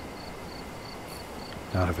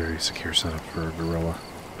 Not a very secure setup for a gorilla.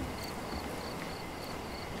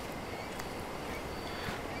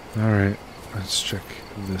 Alright, let's check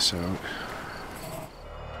this out.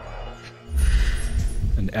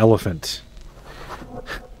 An elephant.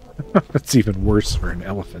 That's even worse for an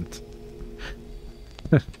elephant.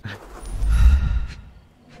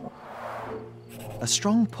 A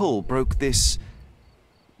strong pull broke this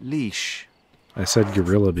leash. I said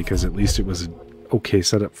gorilla because at least it was an okay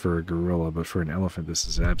setup for a gorilla, but for an elephant this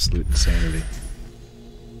is absolute insanity.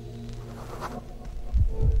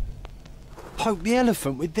 Poke the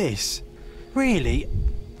elephant with this? Really?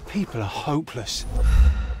 People are hopeless.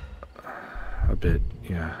 A bit,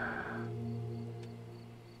 yeah.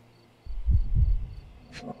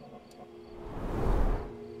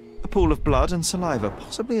 A pool of blood and saliva,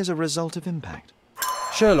 possibly as a result of impact.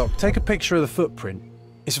 Sherlock, take a picture of the footprint.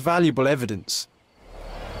 It's valuable evidence.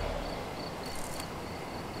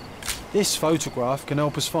 This photograph can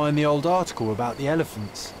help us find the old article about the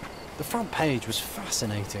elephants. The front page was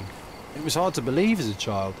fascinating. It was hard to believe as a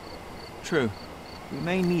child. True. We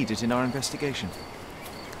may need it in our investigation.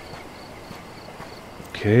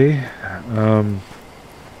 Okay,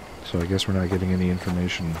 so I guess we're not getting any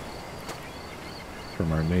information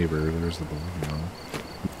from our neighbor. There's the balloon.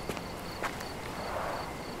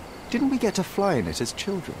 Didn't we get to fly in it as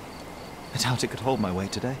children? I doubt it could hold my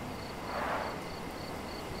weight today.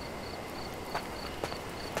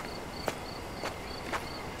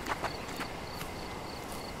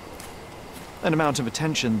 An amount of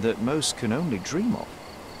attention that most can only dream of.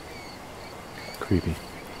 Creepy.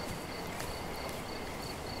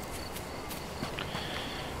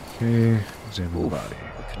 Okay, examine the body.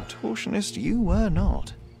 A contortionist you were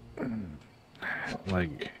not.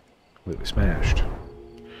 Leg completely smashed.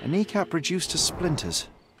 A kneecap reduced to splinters.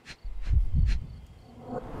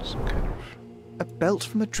 Some kind of... A belt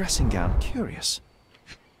from a dressing gown. Curious.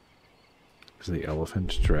 Is the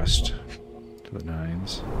elephant dressed to the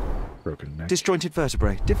nines? Broken neck. Disjointed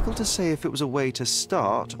vertebrae. Difficult to say if it was a way to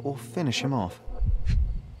start or finish him off.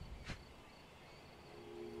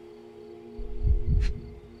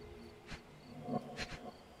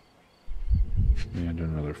 And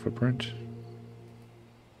another footprint.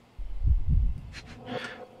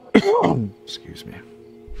 Excuse me.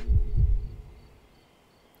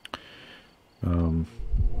 I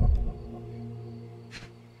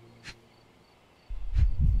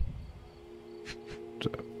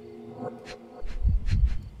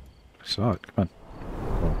saw it. Come on.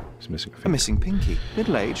 Oh, he's missing a finger. A missing pinky.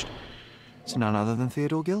 Middle-aged. It's none other than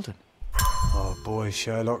Theodore Gilden. Oh boy,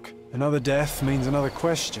 Sherlock. Another death means another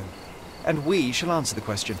question. And we shall answer the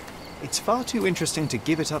question. It's far too interesting to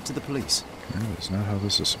give it up to the police. No, that's not how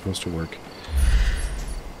this is supposed to work.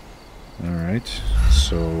 Alright,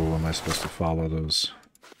 so am I supposed to follow those?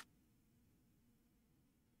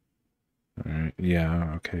 Alright,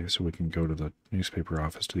 yeah, okay, so we can go to the newspaper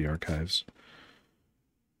office, to the archives.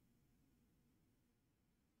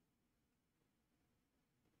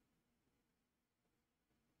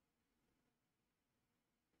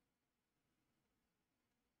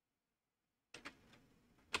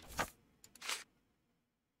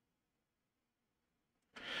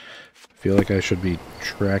 feel like I should be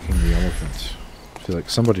tracking the elephant. I feel like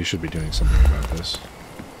somebody should be doing something about this.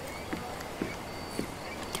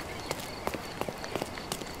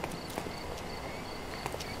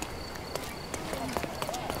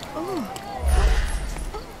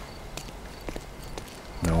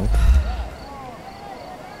 No.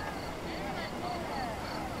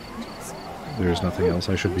 There's nothing else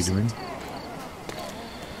I should be doing.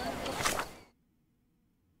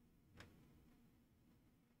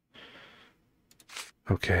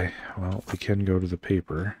 Okay, well, we can go to the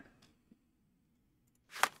paper.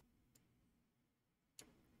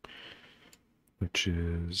 Which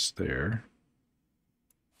is there.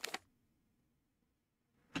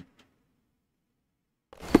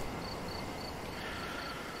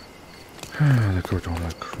 The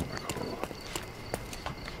Cordona Chronicle.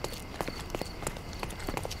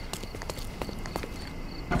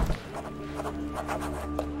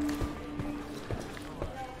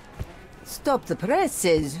 Stop the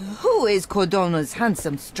presses. Who is Cordona's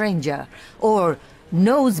handsome stranger? Or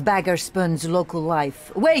nosebagger spurns local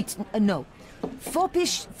life? Wait, no.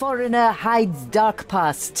 Foppish foreigner hides dark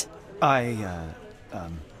past.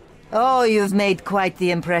 Oh, you've made quite the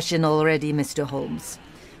impression already, Mr. Holmes.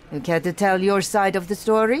 You care to tell your side of the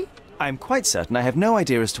story? I'm quite certain I have no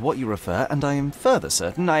idea as to what you refer, and I am further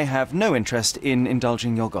certain I have no interest in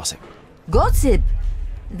indulging your gossip. Gossip?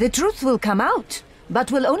 The truth will come out,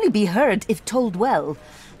 but will only be heard if told well.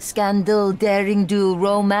 Scandal, daring-do,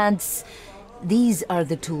 romance. These are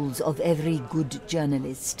the tools of every good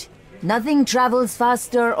journalist. Nothing travels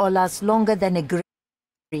faster or lasts longer than a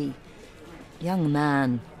grey. Young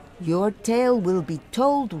man, your tale will be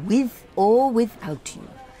told with or without you.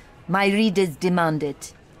 My readers demand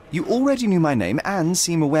it. You already knew my name and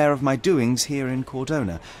seem aware of my doings here in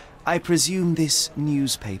Cordona. I presume this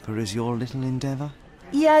newspaper is your little endeavor?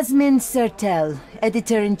 Yasmin Sertel,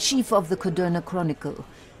 editor-in-chief of the Cordona Chronicle.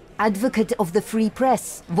 Advocate of the free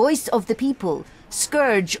press, voice of the people,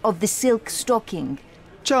 scourge of the silk stocking.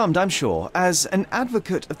 Charmed, I'm sure. As an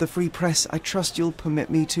advocate of the free press, I trust you'll permit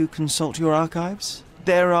me to consult your archives?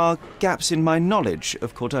 There are gaps in my knowledge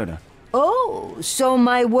of Cordona. Oh, so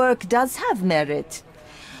my work does have merit.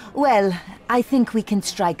 Well, I think we can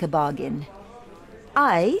strike a bargain.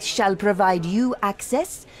 I shall provide you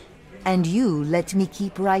access, and you let me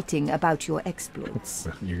keep writing about your exploits.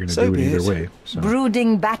 You're going to do it either way. So.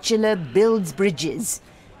 Brooding bachelor builds bridges.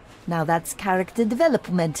 Now that's character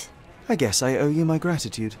development. I guess I owe you my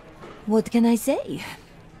gratitude. What can I say?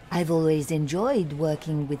 I've always enjoyed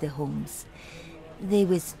working with the Holmes. They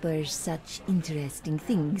whisper such interesting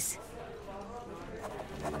things.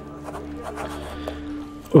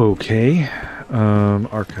 Okay.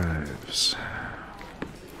 Archives.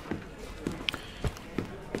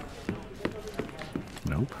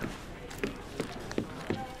 Nope.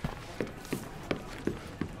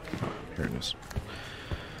 Here it is.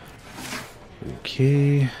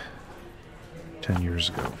 Okay. 10 years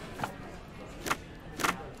ago.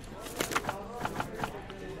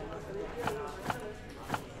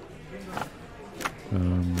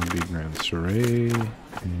 Maybe Grand Soleil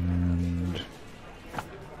and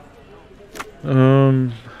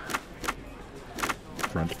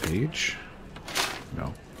front page.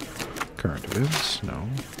 No. Current events. No.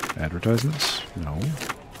 Advertisements. No.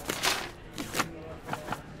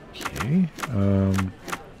 Okay.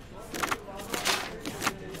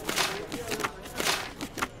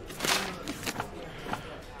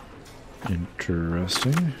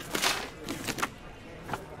 Interesting.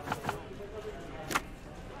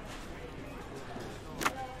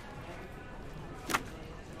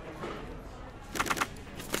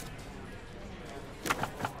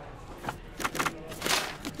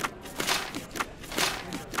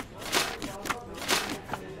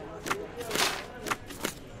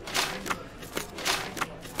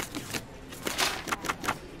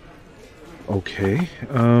 Okay.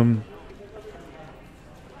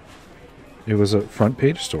 It was a front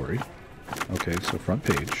page story. Okay, so front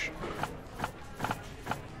page.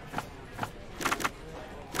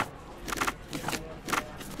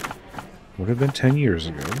 Would have been 10 years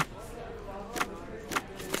ago.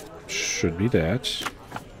 Should be that.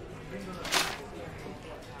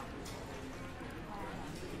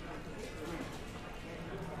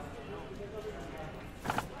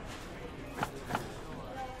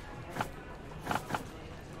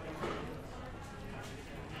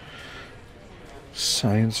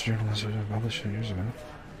 Science journalism published 10 years ago.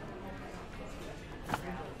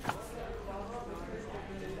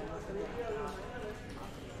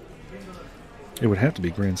 It would have to be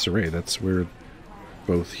Grand Soleil. That's where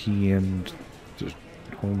both he and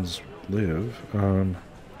Holmes live.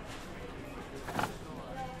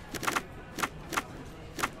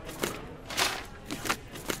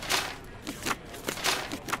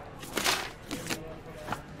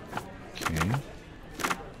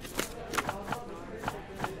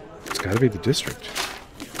 Survey the district.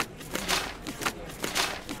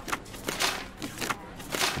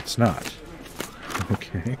 It's not.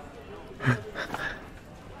 Okay. It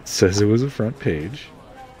says it was a front page.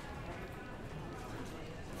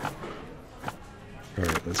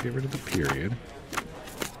 Alright, let's get rid of the period.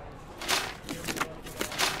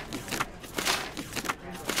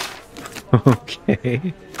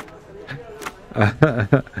 Okay.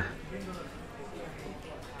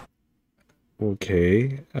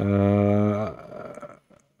 Okay.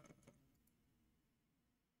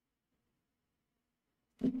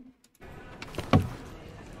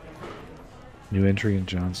 New entry in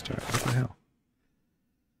John's diary. What the hell?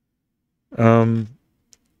 Am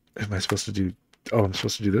I supposed to do... Oh, I'm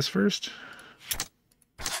supposed to do this first?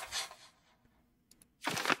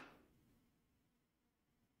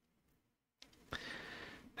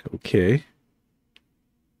 Okay.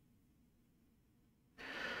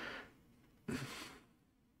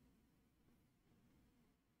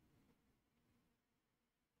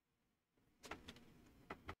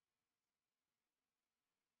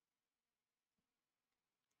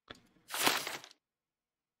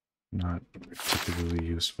 Not particularly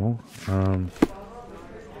useful.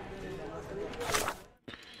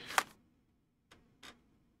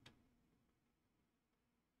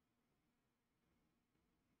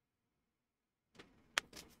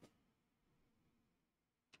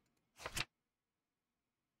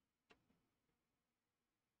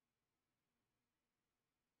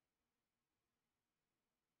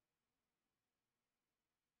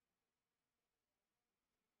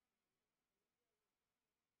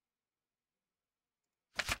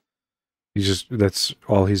 That's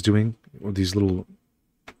all he's doing. These little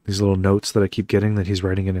notes that I keep getting that he's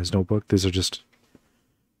writing in his notebook. These are just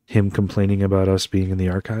him complaining about us being in the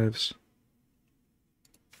archives.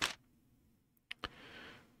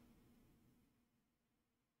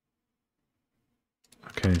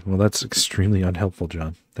 Okay, well that's extremely unhelpful,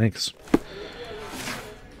 John. Thanks.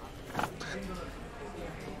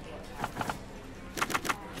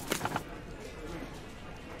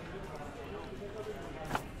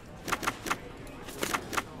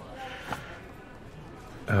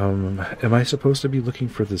 Am I supposed to be looking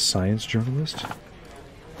for the science journalist?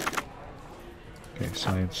 Okay,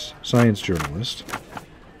 science journalist.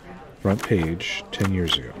 Front page, 10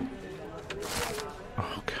 years ago.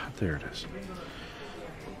 Oh god, there it is.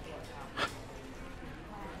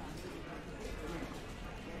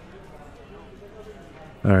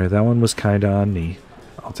 Alright, that one was kinda on me.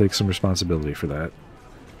 I'll take some responsibility for that.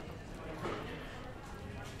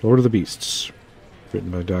 Lord of the Beasts.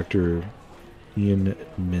 Written by Dr. Ian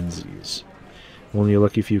Menzies. Only a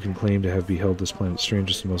lucky few can claim to have beheld this planet's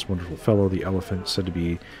strangest and most wonderful fellow, the elephant, said to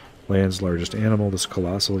be land's largest animal. This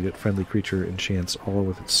colossal yet friendly creature enchants all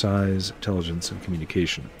with its size, intelligence, and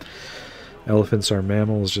communication. Elephants are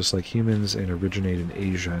mammals just like humans and originate in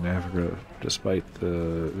Asia and Africa. Despite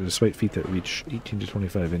feet that reach 18 to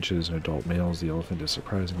 25 inches in adult males, the elephant is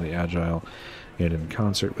surprisingly agile and in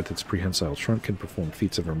concert with its prehensile trunk can perform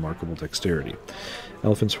feats of remarkable dexterity.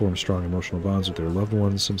 Elephants form strong emotional bonds with their loved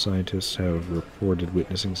ones. Some scientists have reported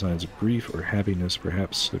witnessing signs of grief or happiness.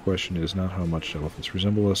 Perhaps the question is not how much elephants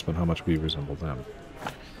resemble us, but how much we resemble them.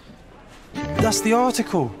 That's the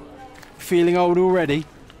article. Feeling old already?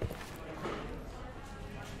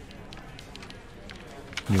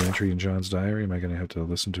 New entry in John's diary. Am I going to have to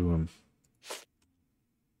listen to him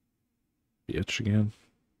bitch again?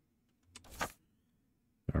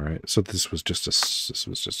 All right. So this was just a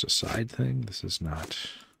side thing. This is not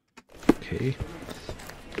okay.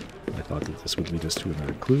 I thought that this would lead us to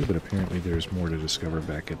another clue, but apparently there's more to discover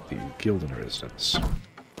back at the Gilden residence.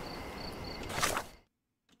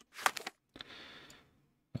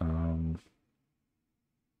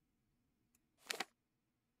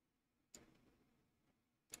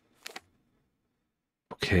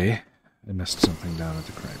 Okay, I missed something down at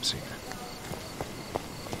the crime scene.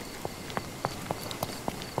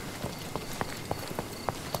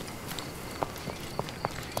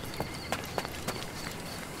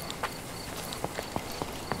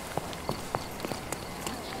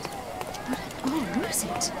 What was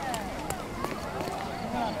it?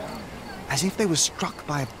 As if they were struck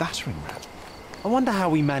by a battering ram. I wonder how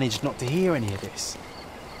we managed not to hear any of this.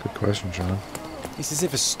 Good question, John. It's as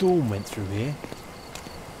if a storm went through here.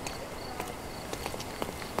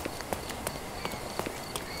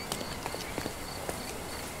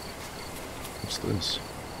 What's this?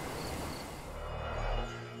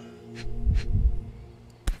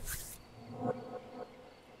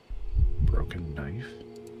 Broken knife?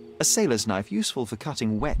 A sailor's knife useful for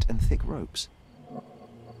cutting wet and thick ropes.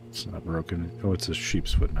 It's not broken. Oh, it's a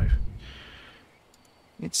sheep's foot knife.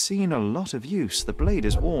 It's seen a lot of use. The blade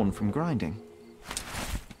is worn from grinding.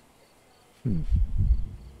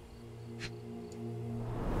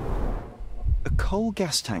 A coal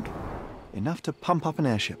gas tank. Enough to pump up an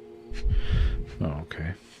airship. Oh,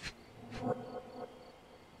 okay.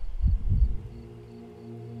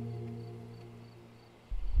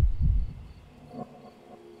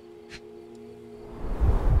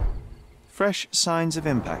 Fresh signs of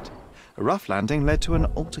impact. A rough landing led to an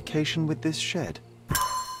altercation with this shed.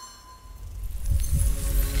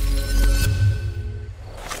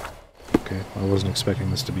 Okay, I wasn't expecting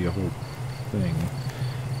this to be a whole thing.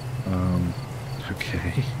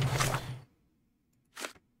 Okay.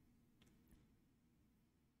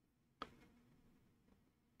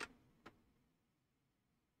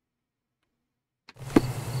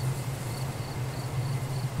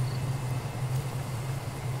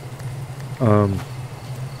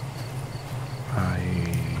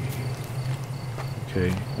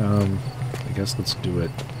 Okay, I guess let's do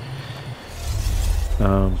it.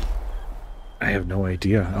 I have no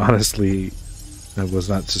idea. Honestly, I was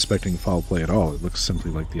not suspecting foul play at all. It looks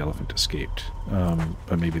simply like the elephant escaped.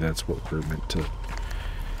 But maybe that's what we're meant to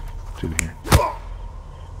do here.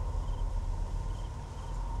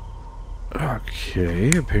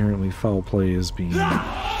 Okay, apparently foul play is being...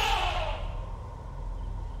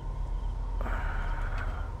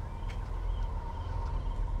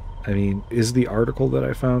 I mean, is the article that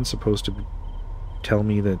I found supposed to tell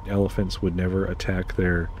me that elephants would never attack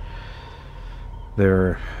their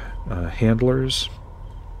handlers?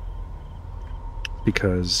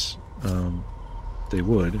 Because they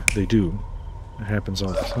would. They do. It happens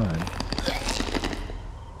all the time.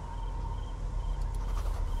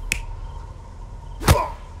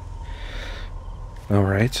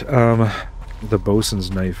 Alright, the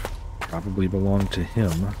bosun's knife probably belonged to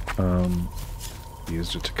him. He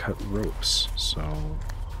used it to cut ropes, so...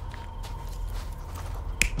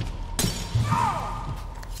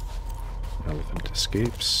 Elephant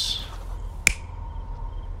escapes.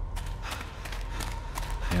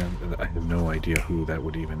 And I have no idea who that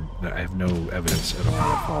would even... I have no evidence at all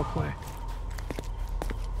of foul play.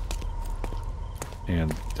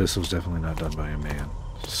 And this was definitely not done by a man,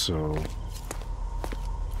 so...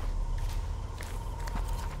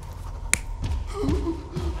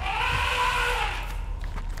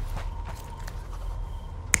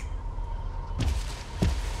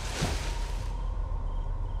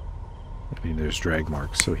 I mean, there's drag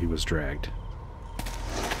marks, so he was dragged.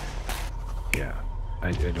 Yeah,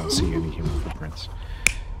 I don't see any human footprints.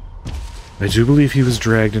 I do believe he was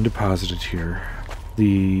dragged and deposited here.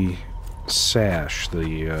 The sash,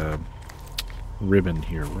 the ribbon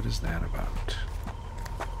here, what is that about?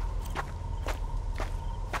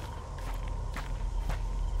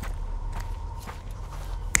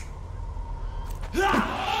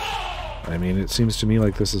 I mean, it seems to me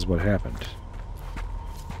like this is what happened.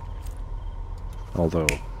 Although,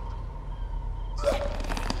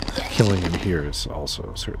 killing him here is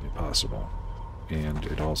also certainly possible. And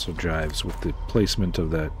it also jives with the placement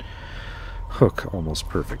of that hook almost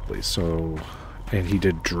perfectly. So, and he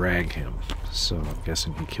did drag him. So I'm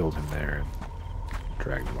guessing he killed him there and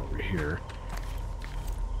dragged him over here.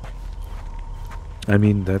 I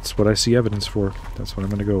mean, that's what I see evidence for. That's what I'm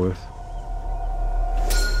going to go with.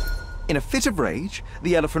 In a fit of rage,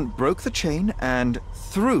 the elephant broke the chain and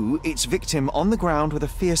threw its victim on the ground with a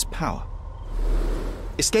fierce power.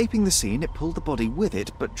 Escaping the scene, it pulled the body with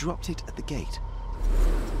it, but dropped it at the gate.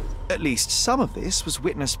 At least some of this was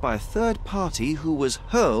witnessed by a third party who was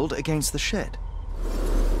hurled against the shed.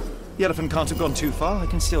 The elephant can't have gone too far. I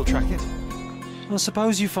can still track it. Well,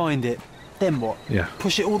 suppose you find it. Then what? Yeah.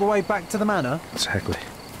 Push it all the way back to the manor? Exactly.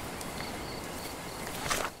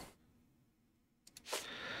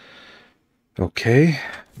 Okay,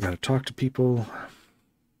 gotta talk to people.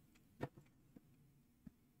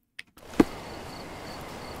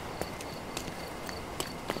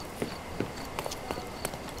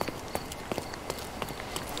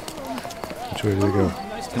 Which way do we go?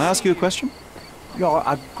 Can I ask you a question? You're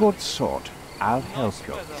a good sort. I'll help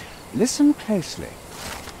you. Listen closely.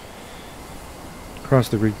 Across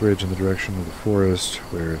the Greek bridge in the direction of the forest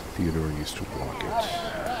where Theodore used to walk it.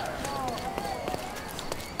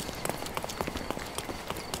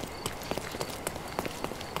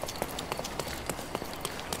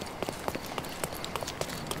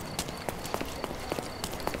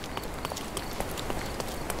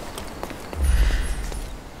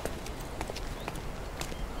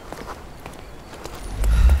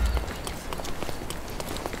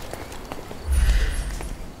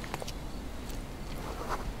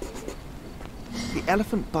 The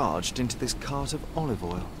elephant barged into this cart of olive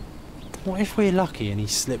oil. What if we're lucky and he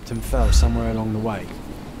slipped and fell somewhere along the way?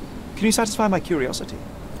 Can you satisfy my curiosity?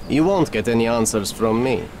 You won't get any answers from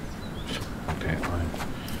me. Okay, fine.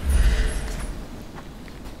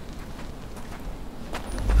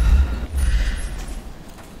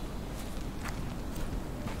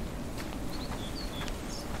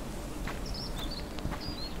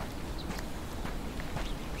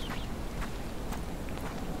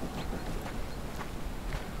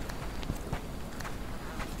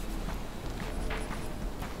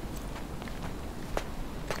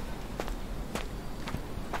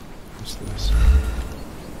 What's this?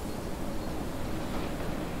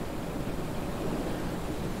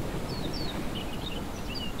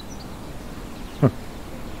 Huh.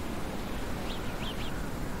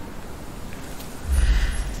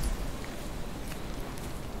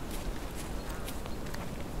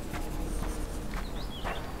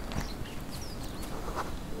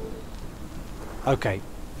 Okay,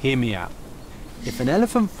 hear me out. If an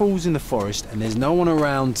elephant falls in the forest and there's no one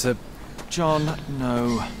around to... John,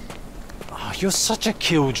 no. Oh, you're such a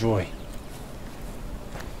killjoy.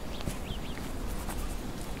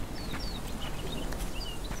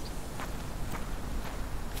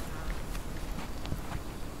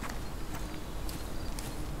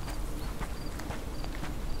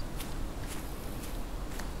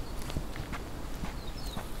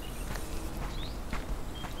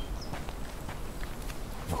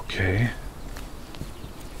 Okay.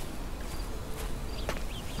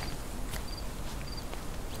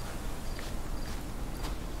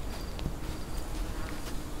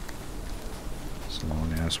 It's a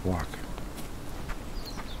long-ass walk.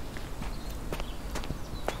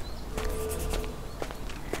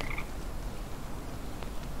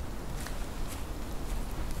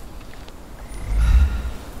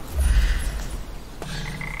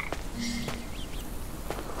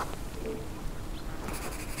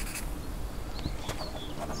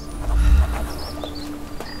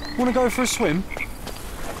 Want to go for a swim?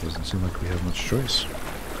 Doesn't seem like we have much choice.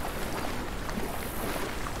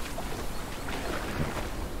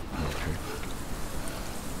 Okay.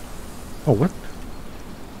 Oh, what?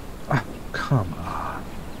 Ah, come on.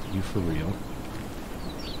 You for real?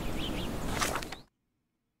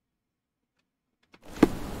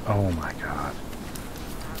 Oh my god.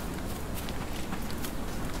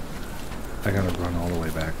 I gotta run all the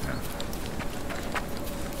way back now.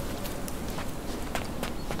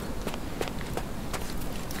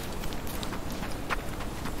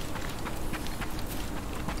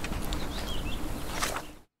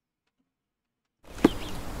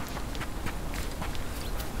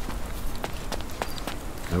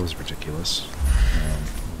 That was ridiculous.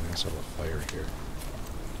 I guess I'll have fire here.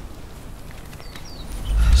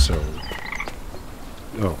 So...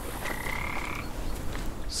 Oh.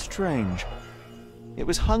 Strange. It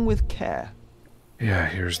was hung with care. Yeah,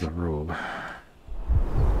 here's the robe.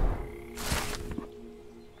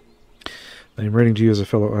 I am writing to you as a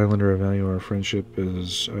fellow islander. I value our friendship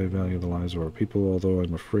as I value the lives of our people, although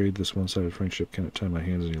I'm afraid this one-sided friendship cannot tie my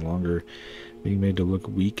hands any longer. Being made to look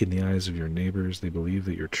weak in the eyes of your neighbors, they believe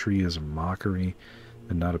that your tree is a mockery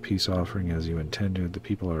and not a peace offering as you intended. The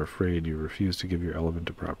people are afraid you refuse to give your elephant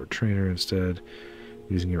a proper trainer, instead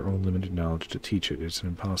using your own limited knowledge to teach it. It's an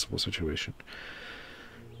impossible situation.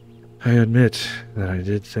 I admit that I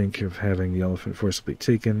did think of having the elephant forcibly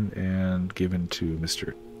taken and given to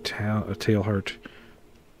Mr. Tailheart,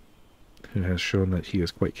 who has shown that he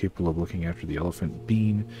is quite capable of looking after the elephant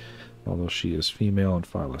Bean. Although she is female and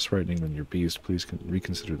far less frightening than your beast, please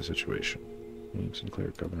reconsider the situation. William Sinclair,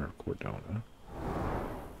 Governor of Cordona.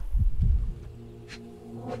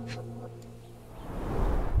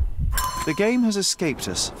 The game has escaped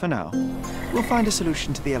us, for now. We'll find a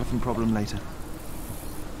solution to the elephant problem later.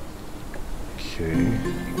 Okay.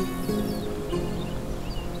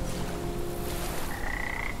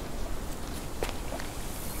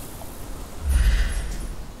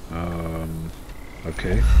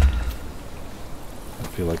 Okay. I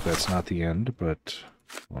feel like that's not the end, but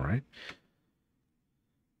alright.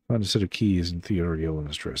 Find a set of keys in Theodore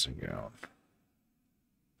Yolen's dressing gown.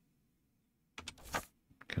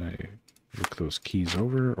 Can I look those keys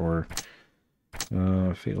over, or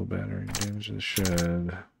fatal battering, damage to the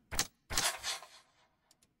shed?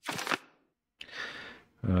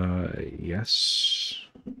 Yes.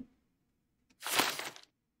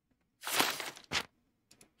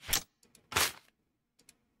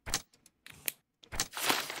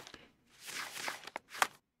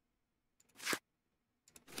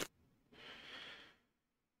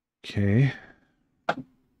 Okay.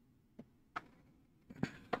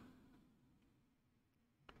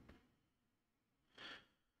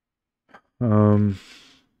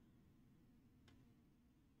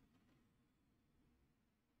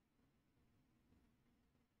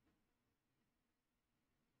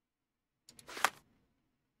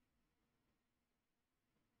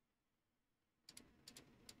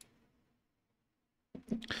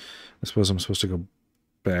 I suppose I'm supposed to go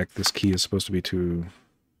back. This key is supposed to be to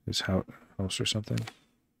his house or something.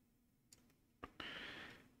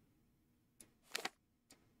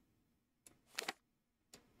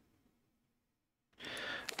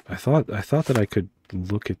 I thought that I could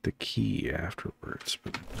look at the key afterwards,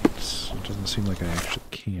 but it doesn't seem like I actually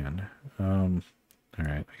can. Alright,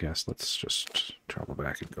 I guess let's just travel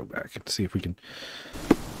back and go back and see if we can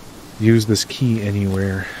use this key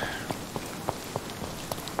anywhere.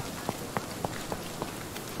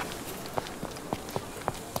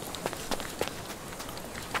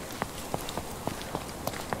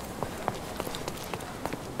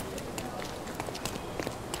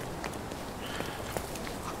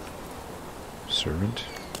 Servant.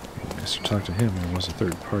 Nice to talk to him. There was a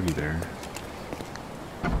third party there.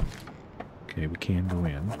 Okay, we can go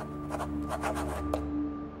in.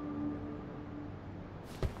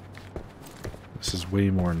 This is way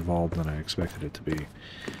more involved than I expected it to be.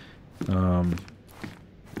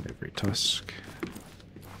 Every tusk.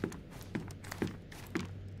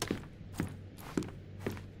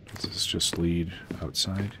 Does this just lead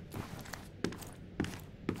outside?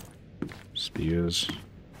 Spears.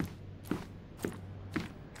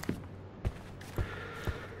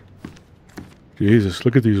 Jesus,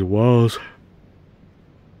 look at these walls.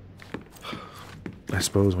 I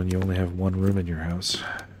suppose when you only have one room in your house.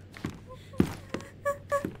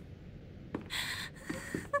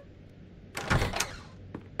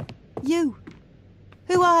 You!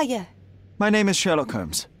 Who are you? My name is Sherlock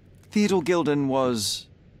Holmes. Theodore Gilden was...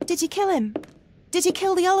 Did you kill him? Did you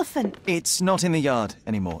kill the elephant? It's not in the yard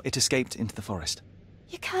anymore. It escaped into the forest.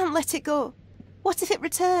 You can't let it go. What if it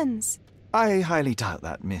returns? I highly doubt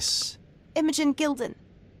that, Miss... Imogen Gilden.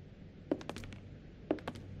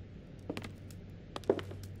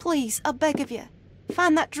 Please, I beg of you,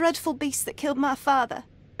 find that dreadful beast that killed my father.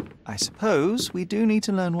 I suppose we do need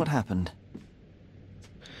to learn what happened.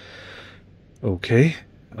 Okay.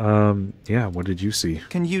 Yeah, what did you see?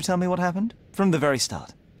 Can you tell me what happened? From the very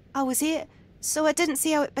start. I was here, so I didn't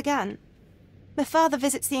see how it began. My father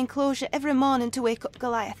visits the enclosure every morning to wake up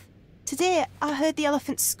Goliath. Today, I heard the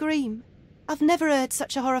elephant scream. I've never heard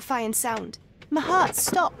such a horrifying sound. My heart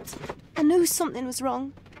stopped. I knew something was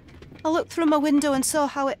wrong. I looked through my window and saw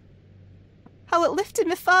how it lifted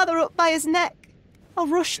my father up by his neck. I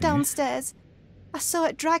rushed downstairs. I saw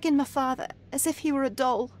it dragging my father as if he were a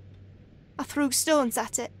doll. I threw stones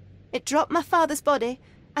at it. It dropped my father's body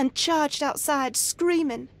and charged outside,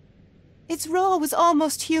 screaming. Its roar was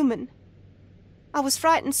almost human. I was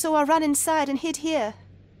frightened, so I ran inside and hid here.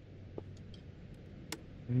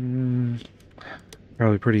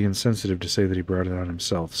 Probably pretty insensitive to say that he brought it on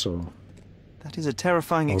himself, so... That is a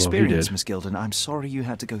terrifying experience, Miss Gilden. I'm sorry you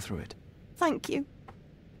had to go through it. Thank you.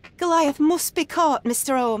 Goliath must be caught,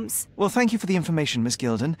 Mr. Holmes. Well, thank you for the information, Miss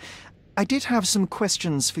Gilden. I did have some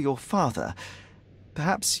questions for your father.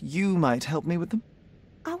 Perhaps you might help me with them?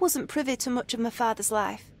 I wasn't privy to much of my father's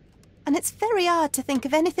life, and it's very hard to think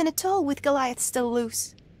of anything at all with Goliath still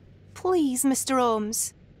loose. Please, Mr.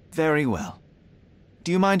 Holmes. Very well.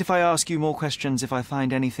 Do you mind if I ask you more questions if I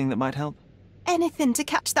find anything that might help? Anything to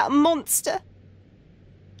catch that monster.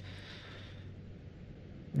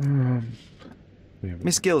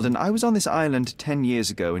 Miss Gilden, I was on this island 10 years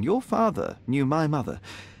ago, and your father knew my mother.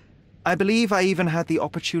 I believe I even had the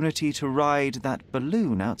opportunity to ride that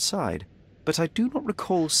balloon outside, but I do not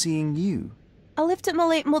recall seeing you. I lived at my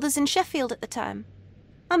late mother's in Sheffield at the time.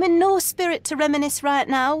 I'm in no spirit to reminisce right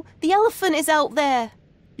now. The elephant is out there.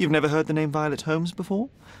 You've never heard the name Violet Holmes before?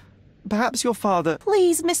 Perhaps your father...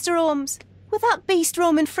 Please, Mr. Holmes. With that beast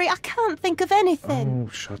roaming free, I can't think of anything.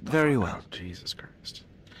 Oh, shut the Very fuck well. up. Jesus Christ.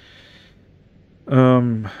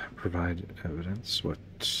 Provide evidence. What?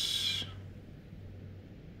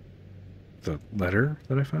 The letter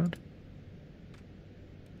that I found?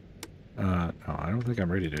 No, I don't think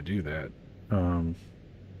I'm ready to do that.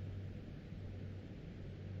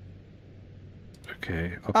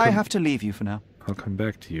 Okay. I have to leave you for now. I'll come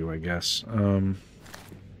back to you, I guess.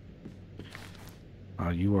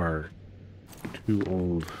 You are too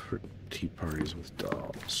old for tea parties with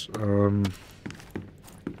dolls.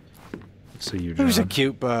 Let's see you, John. Who's a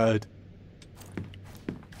cute bird?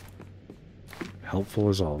 Helpful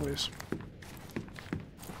as always.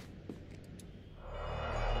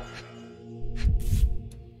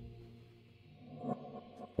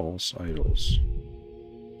 False idols.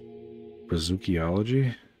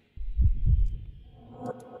 Bazookiology?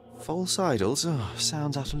 False idols? Oh,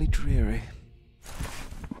 sounds utterly dreary.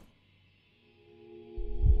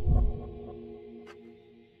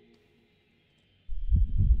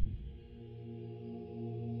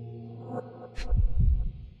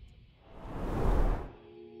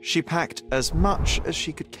 She packed as much as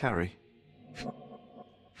she could carry.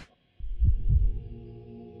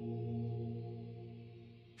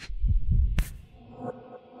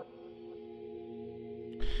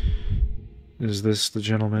 Is this the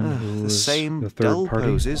gentleman who The was same the third dull party?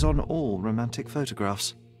 poses on all romantic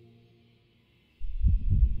photographs.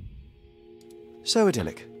 So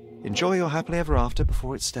idyllic. Enjoy your happily ever after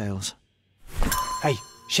before it stales. Hey,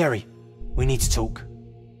 Sherry, we need to talk.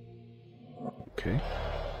 Okay.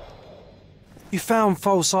 You found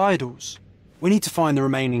false idols. We need to find the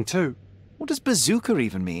remaining two. What does bazooka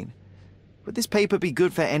even mean? Would this paper be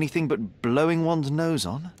good for anything but blowing one's nose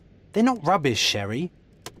on? They're not rubbish, Sherry.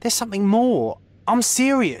 There's something more. I'm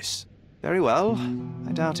serious. Very well.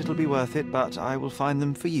 I doubt it'll be worth it, but I will find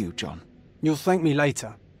them for you, John. You'll thank me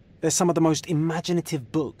later. They're some of the most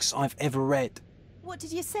imaginative books I've ever read. What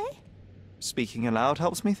did you say? Speaking aloud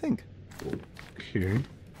helps me think. Okay.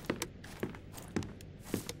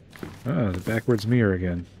 Ah, the backwards mirror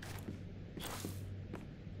again.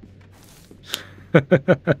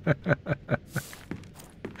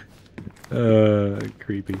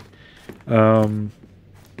 Creepy.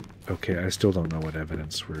 Okay, I still don't know what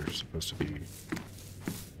evidence we're supposed to be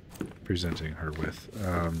presenting her with.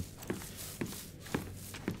 I'm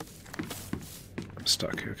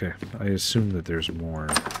stuck. Okay, I assume that there's more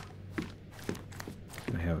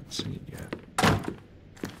I haven't seen yet.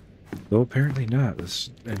 Though apparently not. This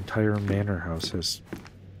entire manor house has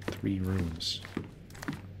 3 rooms.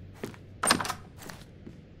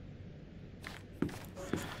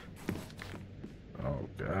 Oh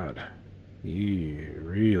god. He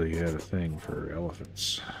really had a thing for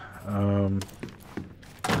elephants.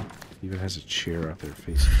 Even has a chair out there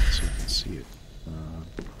facing it so you can see it.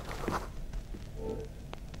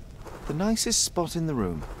 The nicest spot in the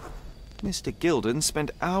room. Mr. Gilden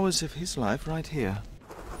spent hours of his life right here.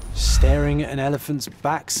 Staring at an elephant's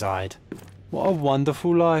backside. What a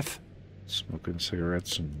wonderful life. Smoking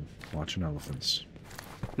cigarettes and watching elephants.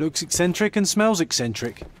 Looks eccentric and smells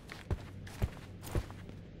eccentric.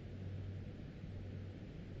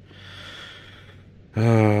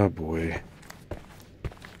 Oh boy.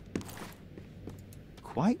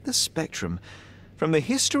 Quite the spectrum. From the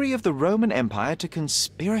history of the Roman Empire to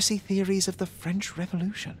conspiracy theories of the French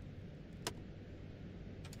Revolution.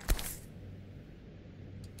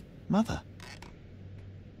 Mother.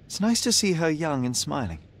 It's nice to see her young and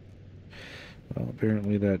smiling. Well,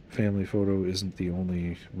 apparently that family photo isn't the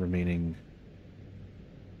only remaining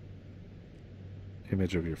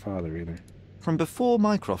image of your father either. From before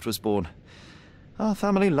Mycroft was born. Our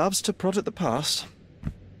family loves to prod at the past.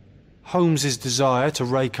 Holmes's desire to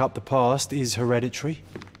rake up the past is hereditary.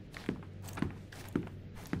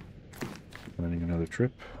 Planning another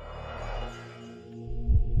trip.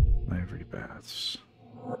 Ivory baths.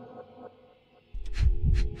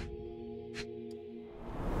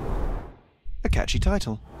 A catchy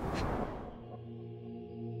title.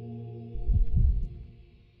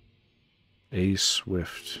 A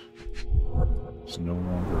Swift is no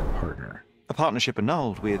longer a partner. A partnership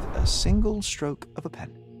annulled with a single stroke of a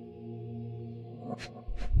pen.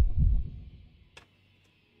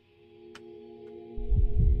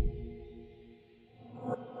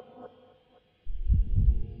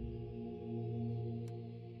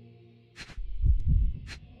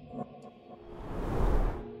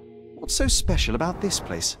 What's so special about this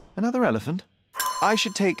place? Another elephant? I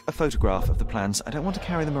should take a photograph of the plans. I don't want to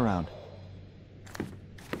carry them around.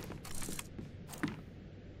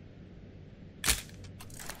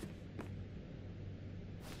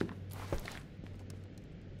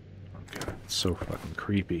 It's so fucking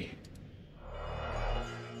creepy.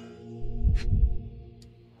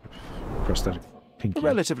 Prosthetic pinky. A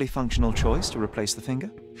relatively functional choice to replace the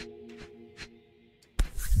finger.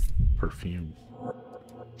 Perfume.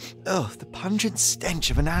 Oh, the pungent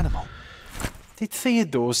stench of an animal. Did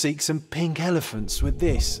Theodore seek some pink elephants with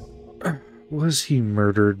this? Was he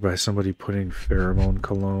murdered by somebody putting pheromone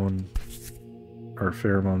cologne or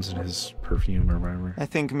pheromones in his perfume or whatever? I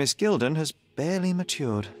think Miss Gilden has barely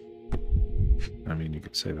matured. I mean, you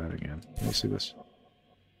could say that again. Let me see this.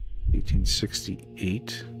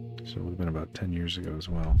 1868. So it would have been about 10 years ago as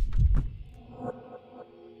well.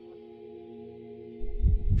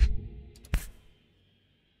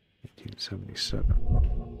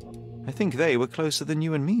 $1877. I think they were closer than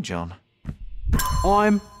you and me, John.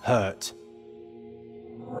 I'm hurt.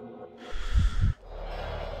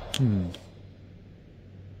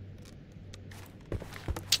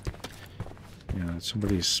 Yeah, did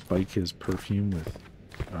somebody spike his perfume with,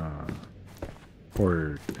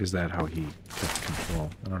 or is that how he kept control?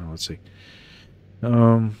 I don't know, let's see.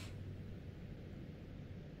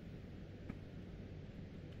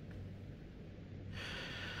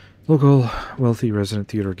 Local wealthy resident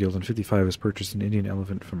Theodore Gilden, 55, has purchased an Indian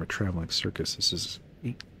elephant from a traveling circus. This is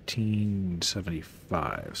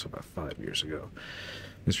 1875, so about 5 years ago.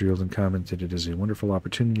 Mr. Gilden commented, "It is a wonderful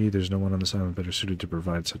opportunity. There's no one on this island better suited to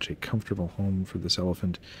provide such a comfortable home for this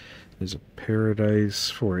elephant. It is a paradise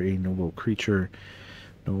for a noble creature.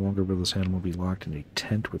 No longer will this animal be locked in a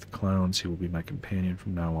tent with clowns. He will be my companion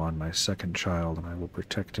from now on, my second child, and I will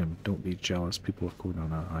protect him. Don't be jealous, people of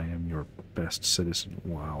Cordona. I am your best citizen."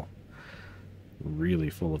 Wow. Really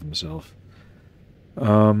full of himself.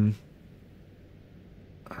 Time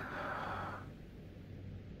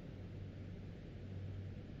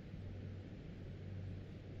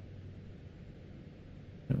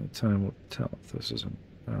will tell if this isn't.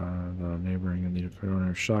 The neighboring Anita Cordona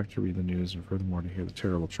are shocked to read the news and furthermore to hear the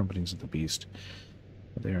terrible trumpetings of the beast.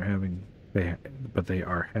 But they are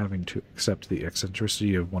having to accept the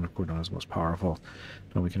eccentricity of one of Cordona's most powerful.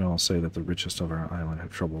 And we can all say that the richest of our island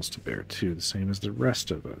have troubles to bear too, the same as the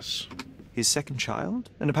rest of us. His second child?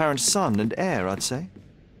 An apparent son and heir, I'd say.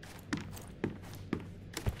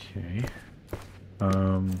 Okay.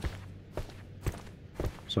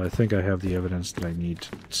 So I think I have the evidence that I need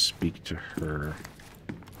to speak to her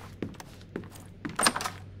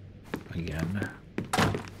again.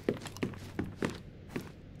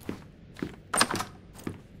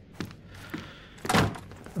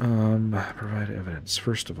 Provide evidence.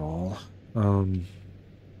 First of all,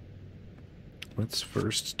 let's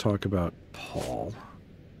first talk about Paul.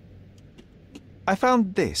 I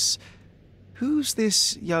found this. Who's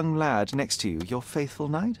this young lad next to you, your faithful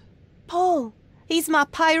knight? Paul. He's my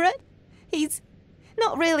pirate. He's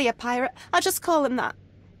not really a pirate. I just call him that.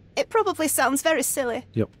 It probably sounds very silly.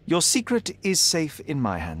 Yep. Your secret is safe in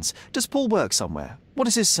my hands. Does Paul work somewhere? What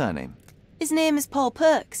is his surname? His name is Paul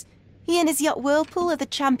Perks. He and his yacht Whirlpool are the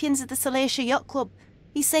champions of the Salacia Yacht Club.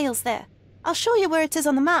 He sails there. I'll show you where it is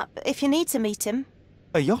on the map if you need to meet him.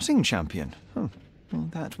 A yachting champion? Well,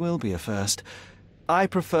 that will be a first. I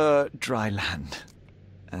prefer dry land.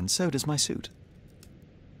 And so does my suit.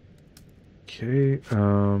 Okay,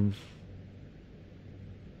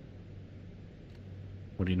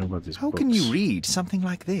 what do you know about these How books? can you read something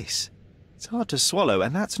like this? It's hard to swallow,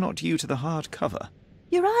 and that's not due to the hard cover.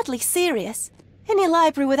 You're hardly serious. Any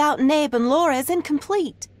library without Nabe and Laura is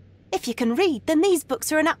incomplete. If you can read, then these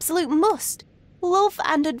books are an absolute must. Love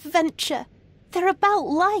and adventure. They're about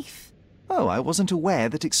life. Oh, I wasn't aware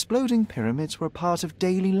that exploding pyramids were a part of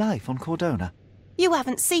daily life on Cordona. You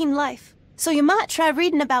haven't seen life, so you might try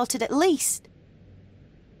reading about it at least.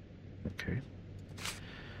 Okay.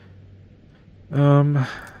 Do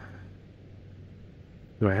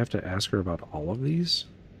I have to ask her about all of these?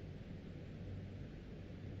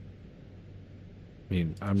 I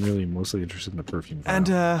mean, I'm really mostly interested in the perfume vial. And,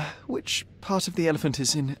 which part of the elephant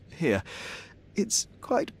is in here? It's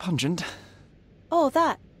quite pungent. Oh,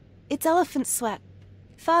 that. It's elephant sweat.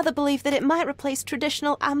 Father believed that it might replace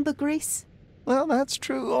traditional ambergris. Well, that's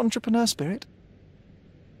true entrepreneur spirit.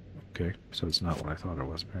 Okay, so it's not what I thought it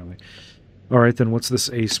was, apparently. Alright, then what's this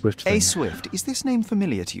A. Swift thing? A. Swift, is this name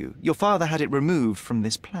familiar to you? Your father had it removed from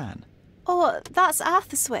this plan. Oh, that's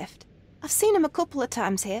Arthur Swift. I've seen him a couple of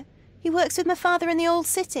times here. He works with my father in the old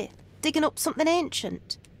city, digging up something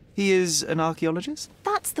ancient. He is an archaeologist?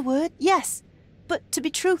 That's the word, yes. But to be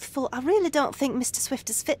truthful, I really don't think Mr. Swift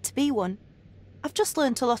is fit to be one. I've just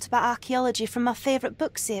learnt a lot about archaeology from my favourite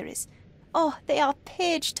book series. Oh, they are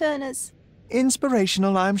page-turners.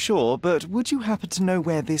 Inspirational, I'm sure, but would you happen to know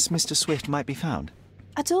where this Mr. Swift might be found?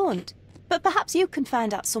 I don't, but perhaps you can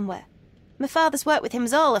find out somewhere. My father's work with him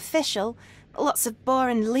is all official. Lots of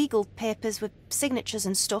boring legal papers with signatures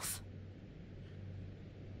and stuff.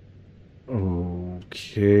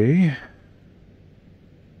 Okay.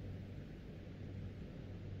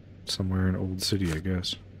 Somewhere in Old City, I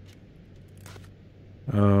guess.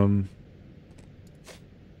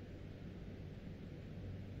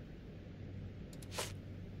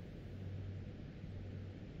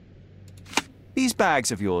 These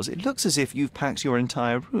bags of yours, it looks as if you've packed your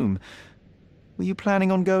entire room. Were you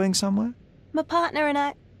planning on going somewhere? My partner and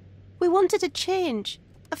I, we wanted a change,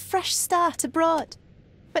 a fresh start abroad.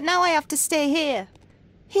 But now I have to stay here.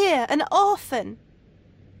 Here, an orphan.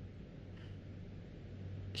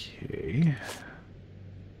 Okay.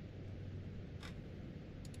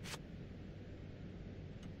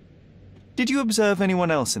 Did you observe anyone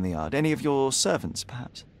else in the yard? Any of your servants,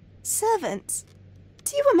 perhaps? Servants?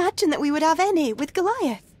 Do you imagine that we would have any with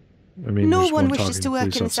Goliath? I mean, no there's one one wishes to talking work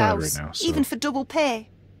police in this outside house, right now, so- even for double pay.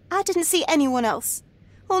 I didn't see anyone else.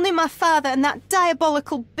 Only my father and that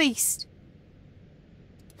diabolical beast.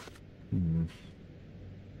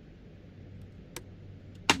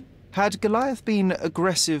 Had Goliath been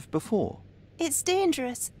aggressive before? It's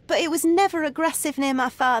dangerous, but it was never aggressive near my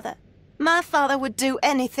father. My father would do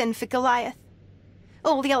anything for Goliath.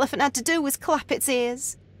 All the elephant had to do was clap its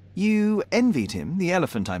ears. You envied him, the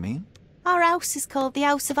elephant, I mean? Our house is called the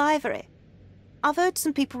House of Ivory. I've heard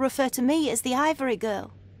some people refer to me as the Ivory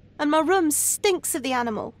Girl. And my room stinks of the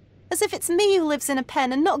animal, as if it's me who lives in a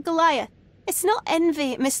pen and not Goliath. It's not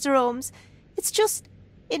envy, Mr. Holmes. It's just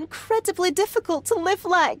incredibly difficult to live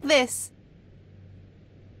like this.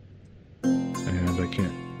 And I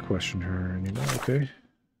can't question her anymore, okay.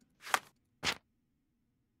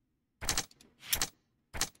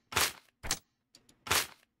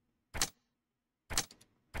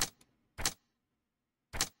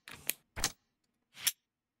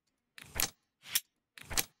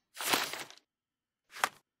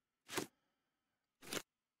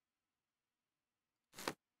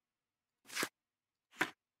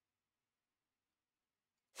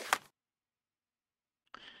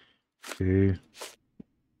 Okay.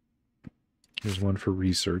 Here's one for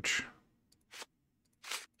research.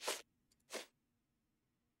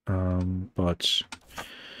 But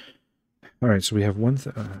all right, so we have one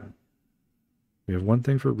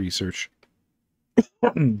thing for research,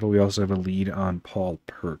 but we also have a lead on Paul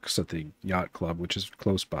Perks at the yacht club, which is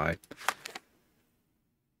close by.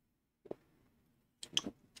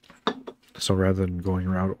 So rather than going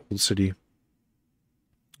around Old City,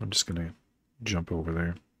 I'm just gonna jump over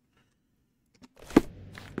there.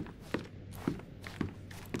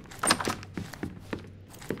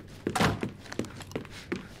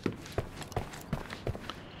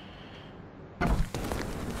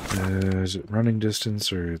 Is it running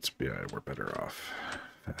distance, or it's, yeah, we're better off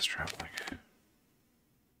fast traveling.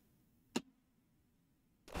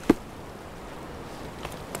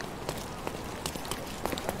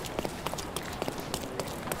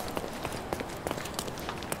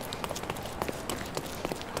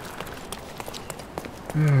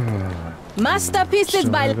 Masterpieces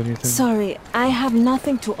by... Sorry, I have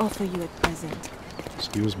nothing to offer you at present.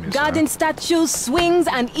 Excuse me, Garden statues, swings,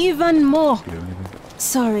 and even more.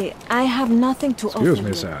 Sorry, I have nothing to offer you. Excuse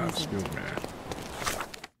me, sir. Excuse me.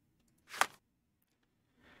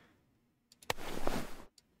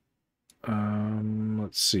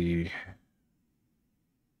 Let's see.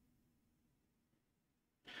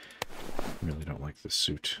 I really don't like this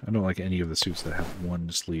suit. I don't like any of the suits that have one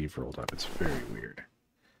sleeve rolled up. It's very weird.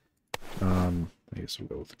 I guess we'll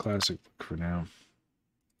go with the classic look for now.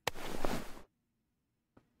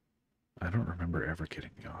 I don't remember ever getting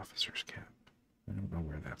the officer's cap. I don't know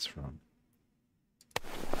where that's from.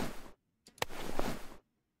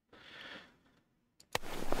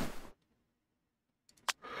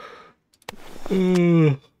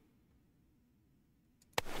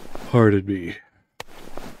 Pardon me.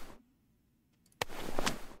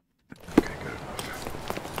 Okay, good enough.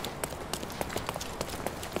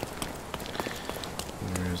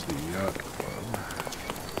 There's the yacht club.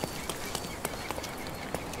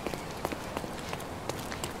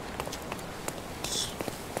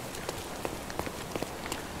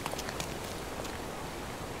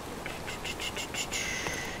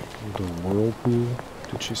 The Whirlpool,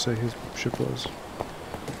 did she say his ship was?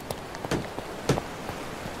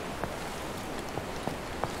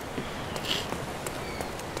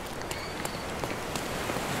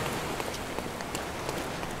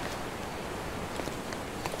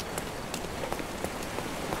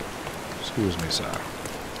 Excuse me, sir.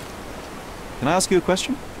 Can I ask you a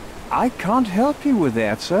question? I can't help you with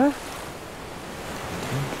that, sir.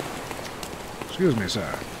 Excuse me,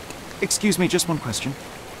 sir. Excuse me, just one question.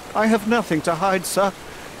 I have nothing to hide, sir,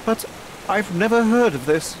 but I've never heard of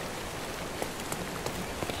this.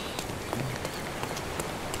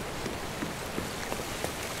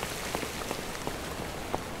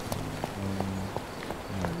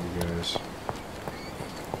 You guys.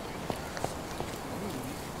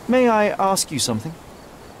 May I ask you something?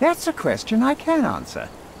 That's a question I can answer.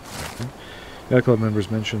 Yacht Club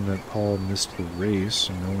members mentioned that Paul missed the race,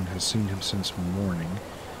 and no one has seen him since morning.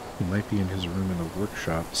 He might be in his room in the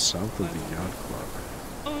workshop south of the yacht club.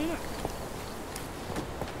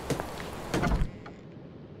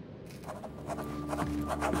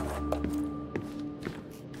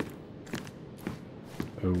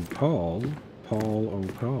 Oh, Paul. Oh,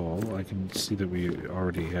 Paul. I can see that we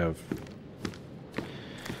already have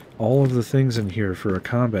all of the things in here for a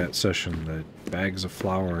combat session. The bags of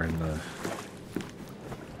flour and the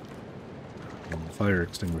fire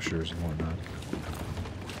extinguishers and whatnot.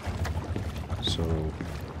 So,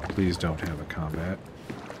 please don't have a combat.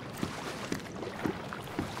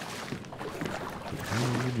 What the hell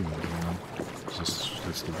are you doing, man?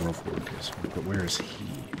 That's the whirlpool case. But where is he?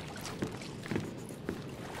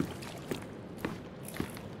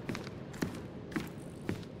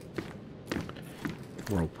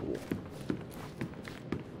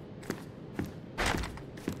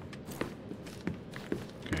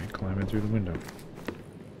 through the window.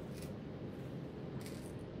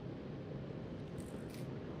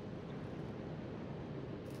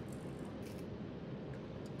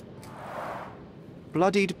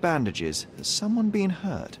 Bloodied bandages. Has someone been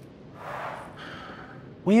hurt?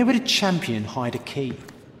 Where would a champion hide a key?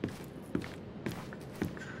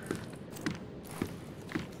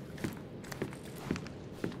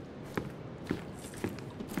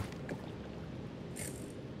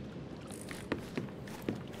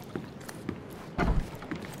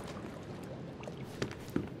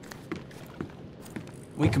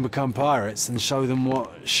 We can become pirates and show them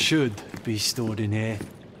what should be stored in here.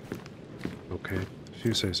 Okay, if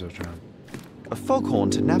you say so, John. A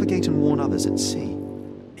foghorn to navigate and warn others at sea.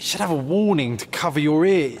 It should have a warning to cover your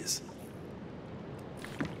ears.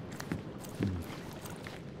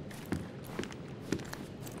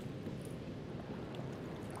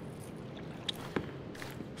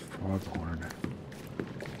 Foghorn.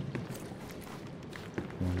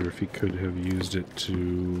 I wonder if he could have used it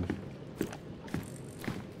to...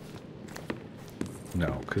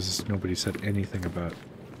 No, because nobody said anything about...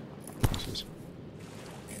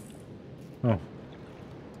 Oh.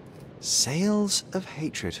 Sails of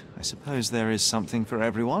hatred. I suppose there is something for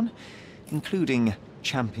everyone, including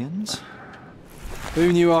champions.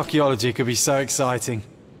 Who knew archaeology could be so exciting?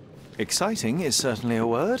 Exciting is certainly a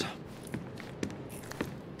word.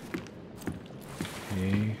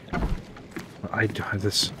 Okay.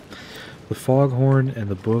 The foghorn and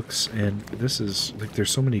the books, and this is like there's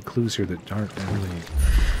so many clues here that aren't really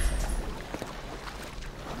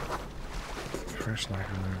fresh like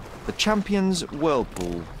the champion's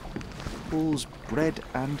whirlpool. Pool's bread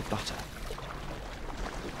and butter.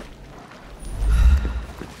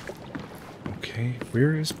 Okay,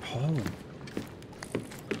 where is Paul?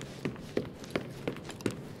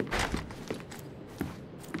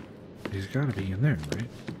 He's got to be in there, right?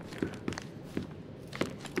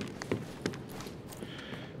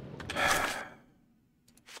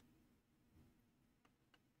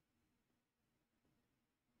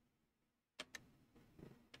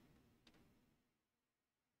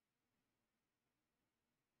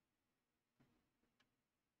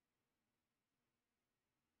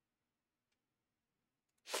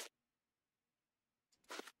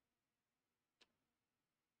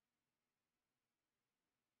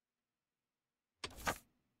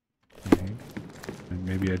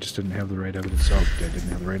 Maybe I just didn't have the right evidence. Oh, I didn't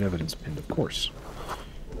have the right evidence pinned, of course.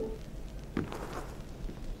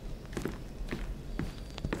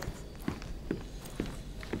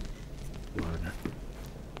 Blood.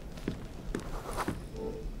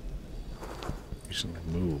 Recently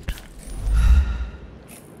moved.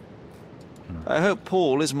 I hope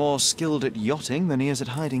Paul is more skilled at yachting than he is at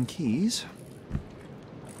hiding keys.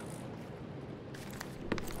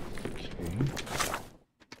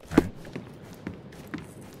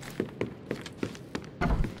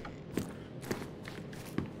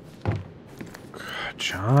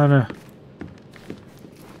 John.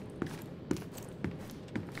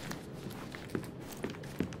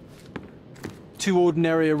 Too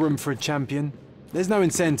ordinary a room for a champion. There's no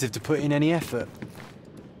incentive to put in any effort.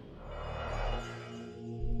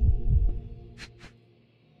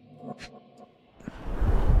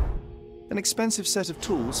 An expensive set of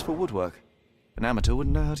tools for woodwork. An amateur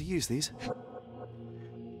wouldn't know how to use these.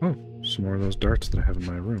 Oh, some more of those darts that I have in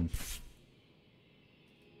my room.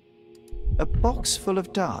 A box full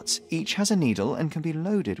of darts. Each has a needle and can be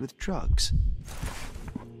loaded with drugs.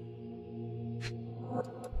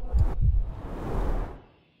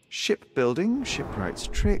 Shipbuilding, shipwright's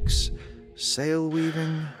tricks, sail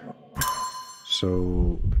weaving.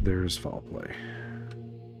 So there's foul play.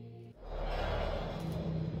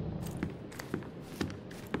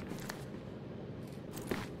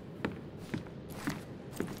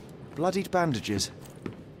 Bloodied bandages.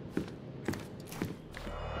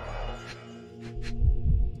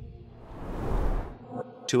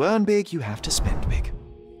 To earn big, you have to spend big.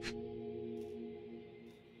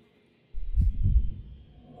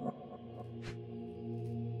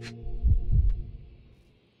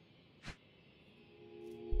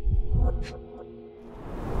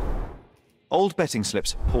 Old betting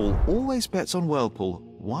slips. Paul always bets on Whirlpool.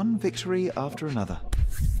 One victory after another.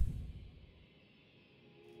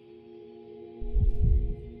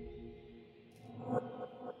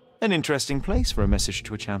 An interesting place for a message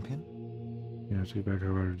to a champion. Yeah, take back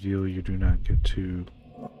our deal. You do not get to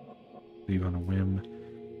leave on a whim.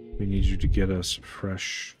 We need you to get us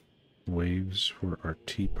fresh waves for our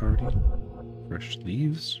tea party. Fresh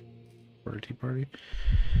leaves for our tea party.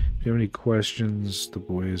 If you have any questions, the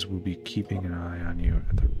boys will be keeping an eye on you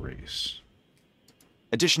at the race.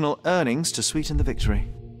 Additional earnings to sweeten the victory.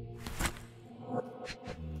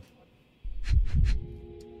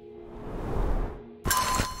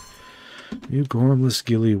 You gormless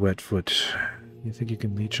gilly wetfoot. You think you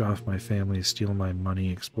can leech off my family, steal my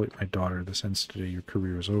money, exploit my daughter. This ends today. Your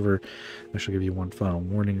career is over. I shall give you one final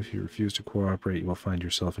warning. If you refuse to cooperate, you will find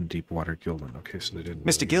yourself in deep water, Gildan. Okay, so they didn't...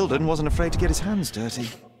 Mr. Gildan wasn't afraid to get his hands dirty.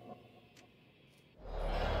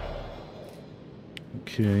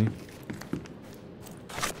 Okay.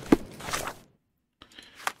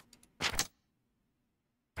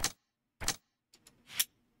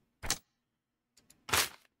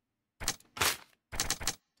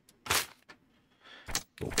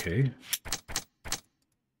 Okay.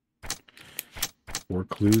 4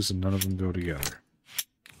 clues and none of them go together.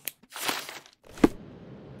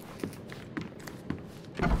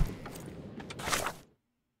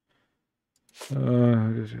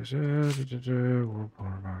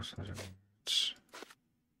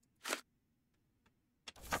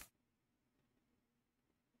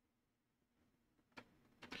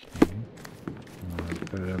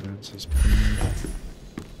 That evidence is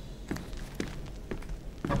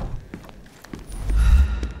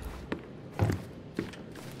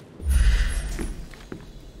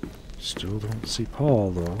still don't see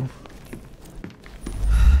Paul, though.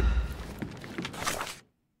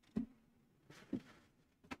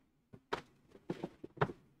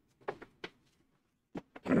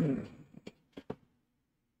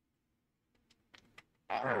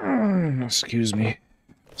 Excuse me.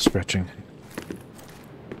 Stretching.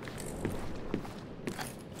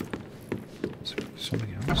 Is there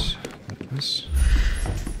something else like this?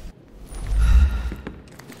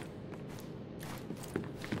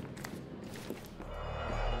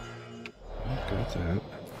 Got that.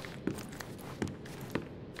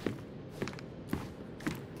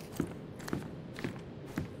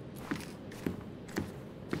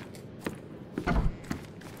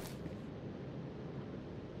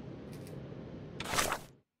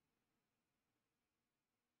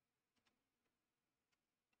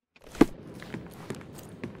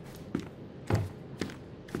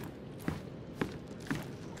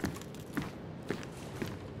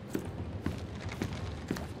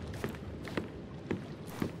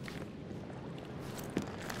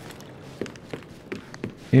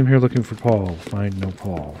 Came here looking for Paul. Find no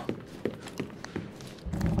Paul.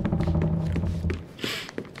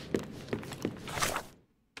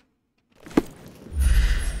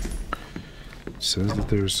 It says that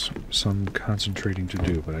there's some concentrating to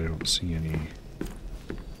do, but I don't see any. I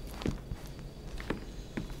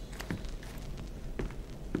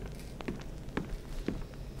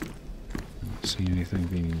don't see anything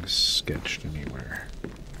being sketched anywhere.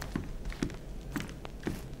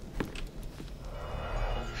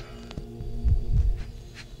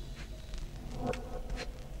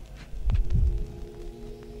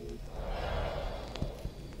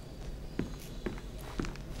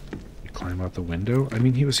 Out the window? I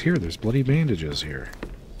mean, he was here. There's bloody bandages here.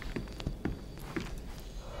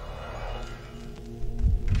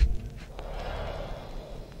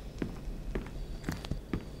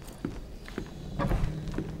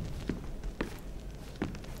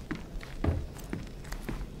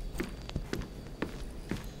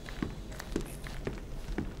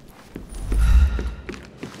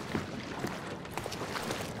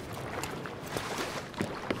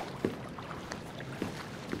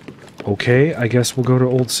 Okay, I guess we'll go to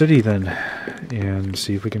Old City then and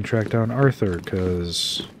see if we can track down Arthur,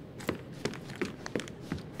 because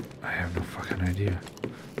I have no fucking idea.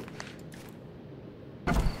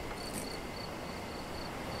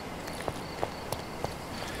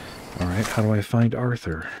 Alright, how do I find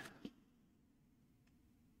Arthur?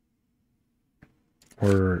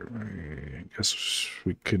 Or I guess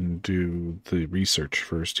we can do the research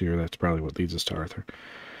first here. That's probably what leads us to Arthur.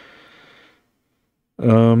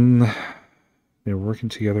 They were working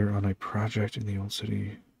together on a project in the Old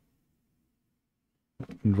City.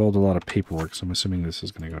 It involved a lot of paperwork, so I'm assuming this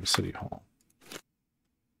is going to go to City Hall.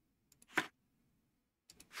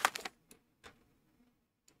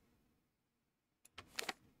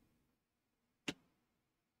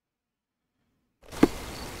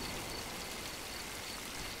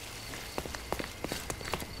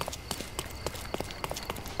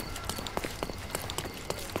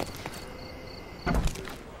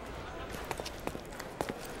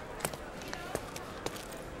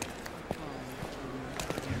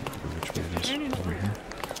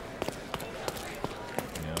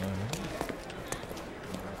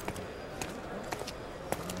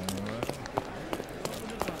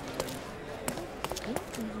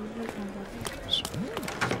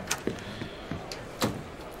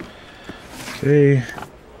 Okay.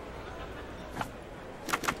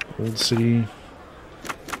 Old City.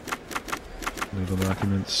 Legal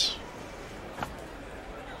documents.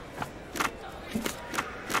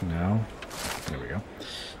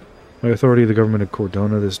 By authority of the government of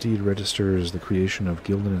Cordona, this deed registers the creation of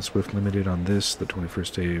Gildan and Swift Limited on this, the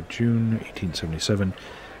 21st day of June, 1877.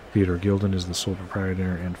 Theodore Gildan is the sole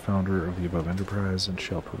proprietor and founder of the above enterprise and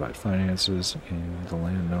shall provide finances in the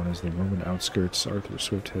land known as the Roman outskirts. Arthur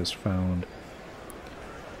Swift has found...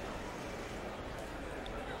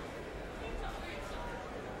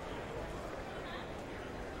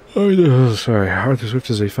 Arthur Swift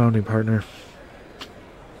is a founding partner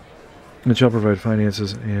and shall provide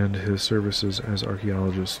finances and his services as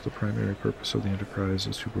archaeologist. The primary purpose of the enterprise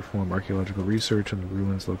is to perform archaeological research on the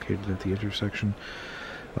ruins located at the intersection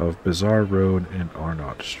of Bazaar Road and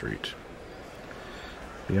Arnott Street,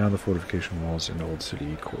 beyond the fortification walls in Old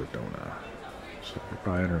City, Cordona. So, the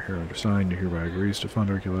proprietor here undersigned hereby agrees to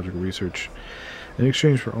fund archaeological research in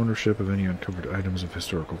exchange for ownership of any uncovered items of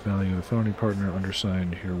historical value. The founding partner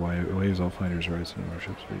undersigned hereby waives all finders' rights and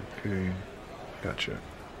ownership. Okay, gotcha.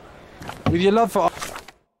 With your love for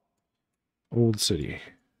Old City.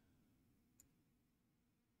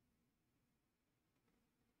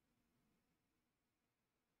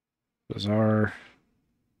 Bazaar.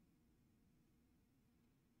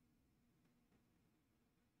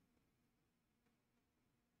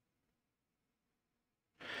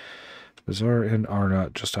 Bazaar and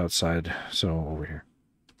Arnott just outside, so over here.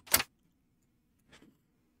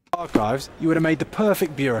 archives, you would have made the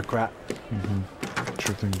perfect bureaucrat. Mm-hmm.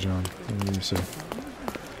 Sure thing, John. What do you say?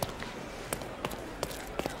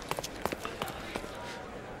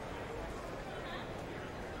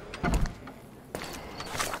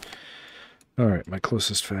 Alright, my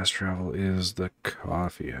closest fast travel is the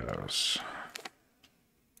coffee house.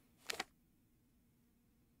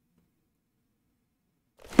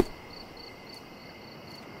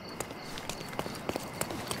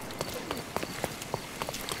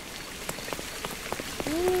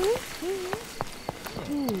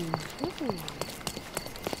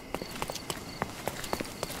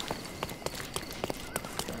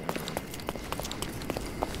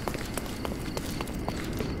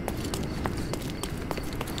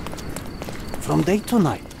 From day to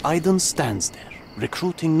night, Aiden stands there,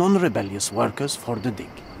 recruiting non-rebellious workers for the dig.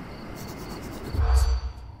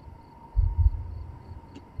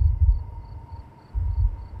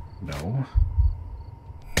 No.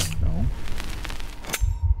 No.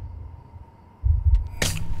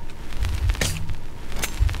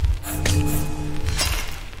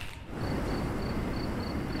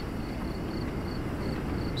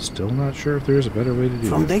 Still not sure if there's a better way to do it.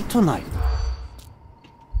 From day to night.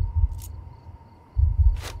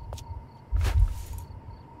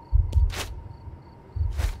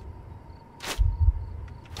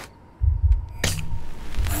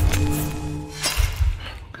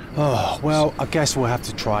 Oh, well, I guess we'll have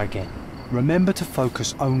to try again. Remember to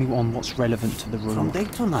focus only on what's relevant to the room. From day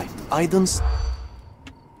to night, Aiden's...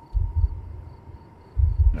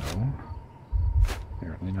 No.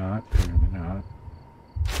 Apparently not. Apparently not.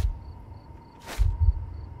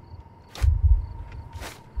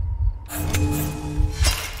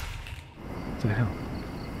 What the hell?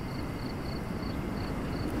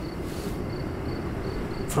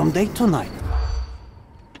 From day to night.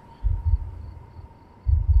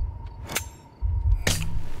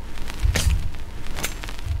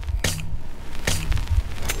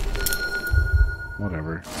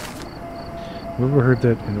 Whatever. Whoever heard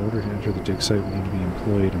that in order to enter the dig site we need to be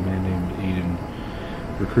employed, a man named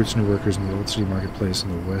Aiden recruits new workers in the Old City Marketplace in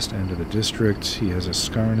the west end of the district. He has a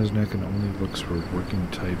scar on his neck and only looks for working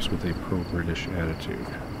types with a pro-British attitude.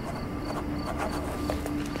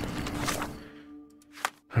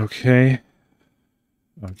 Okay.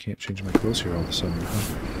 Oh, I can't change my clothes here all of a sudden,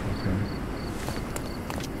 huh? Okay.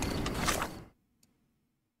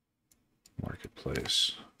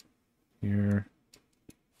 Marketplace. Here.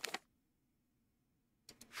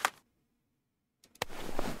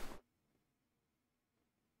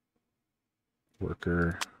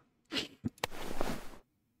 Worker.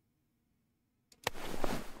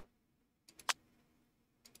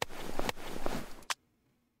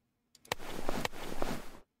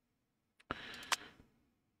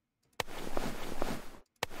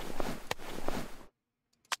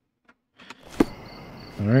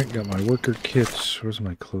 Alright, got my worker kit. Where's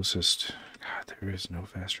my closest? God, there is no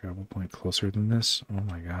fast travel point closer than this. Oh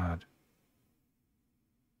my god.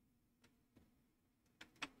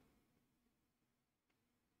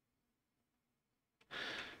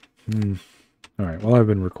 Alright, well, I've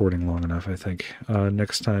been recording long enough, I think.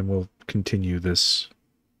 Next time we'll continue this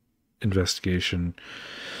investigation.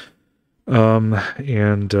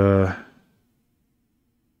 And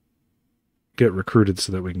get recruited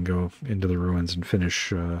so that we can go into the ruins and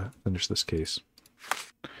finish this case.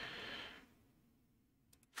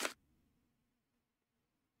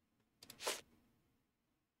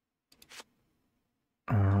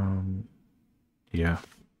 Yeah.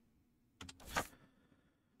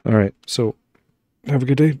 All right. So have a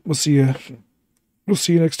good day. We'll see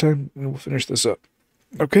you next time, and we'll finish this up.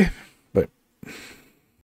 Okay?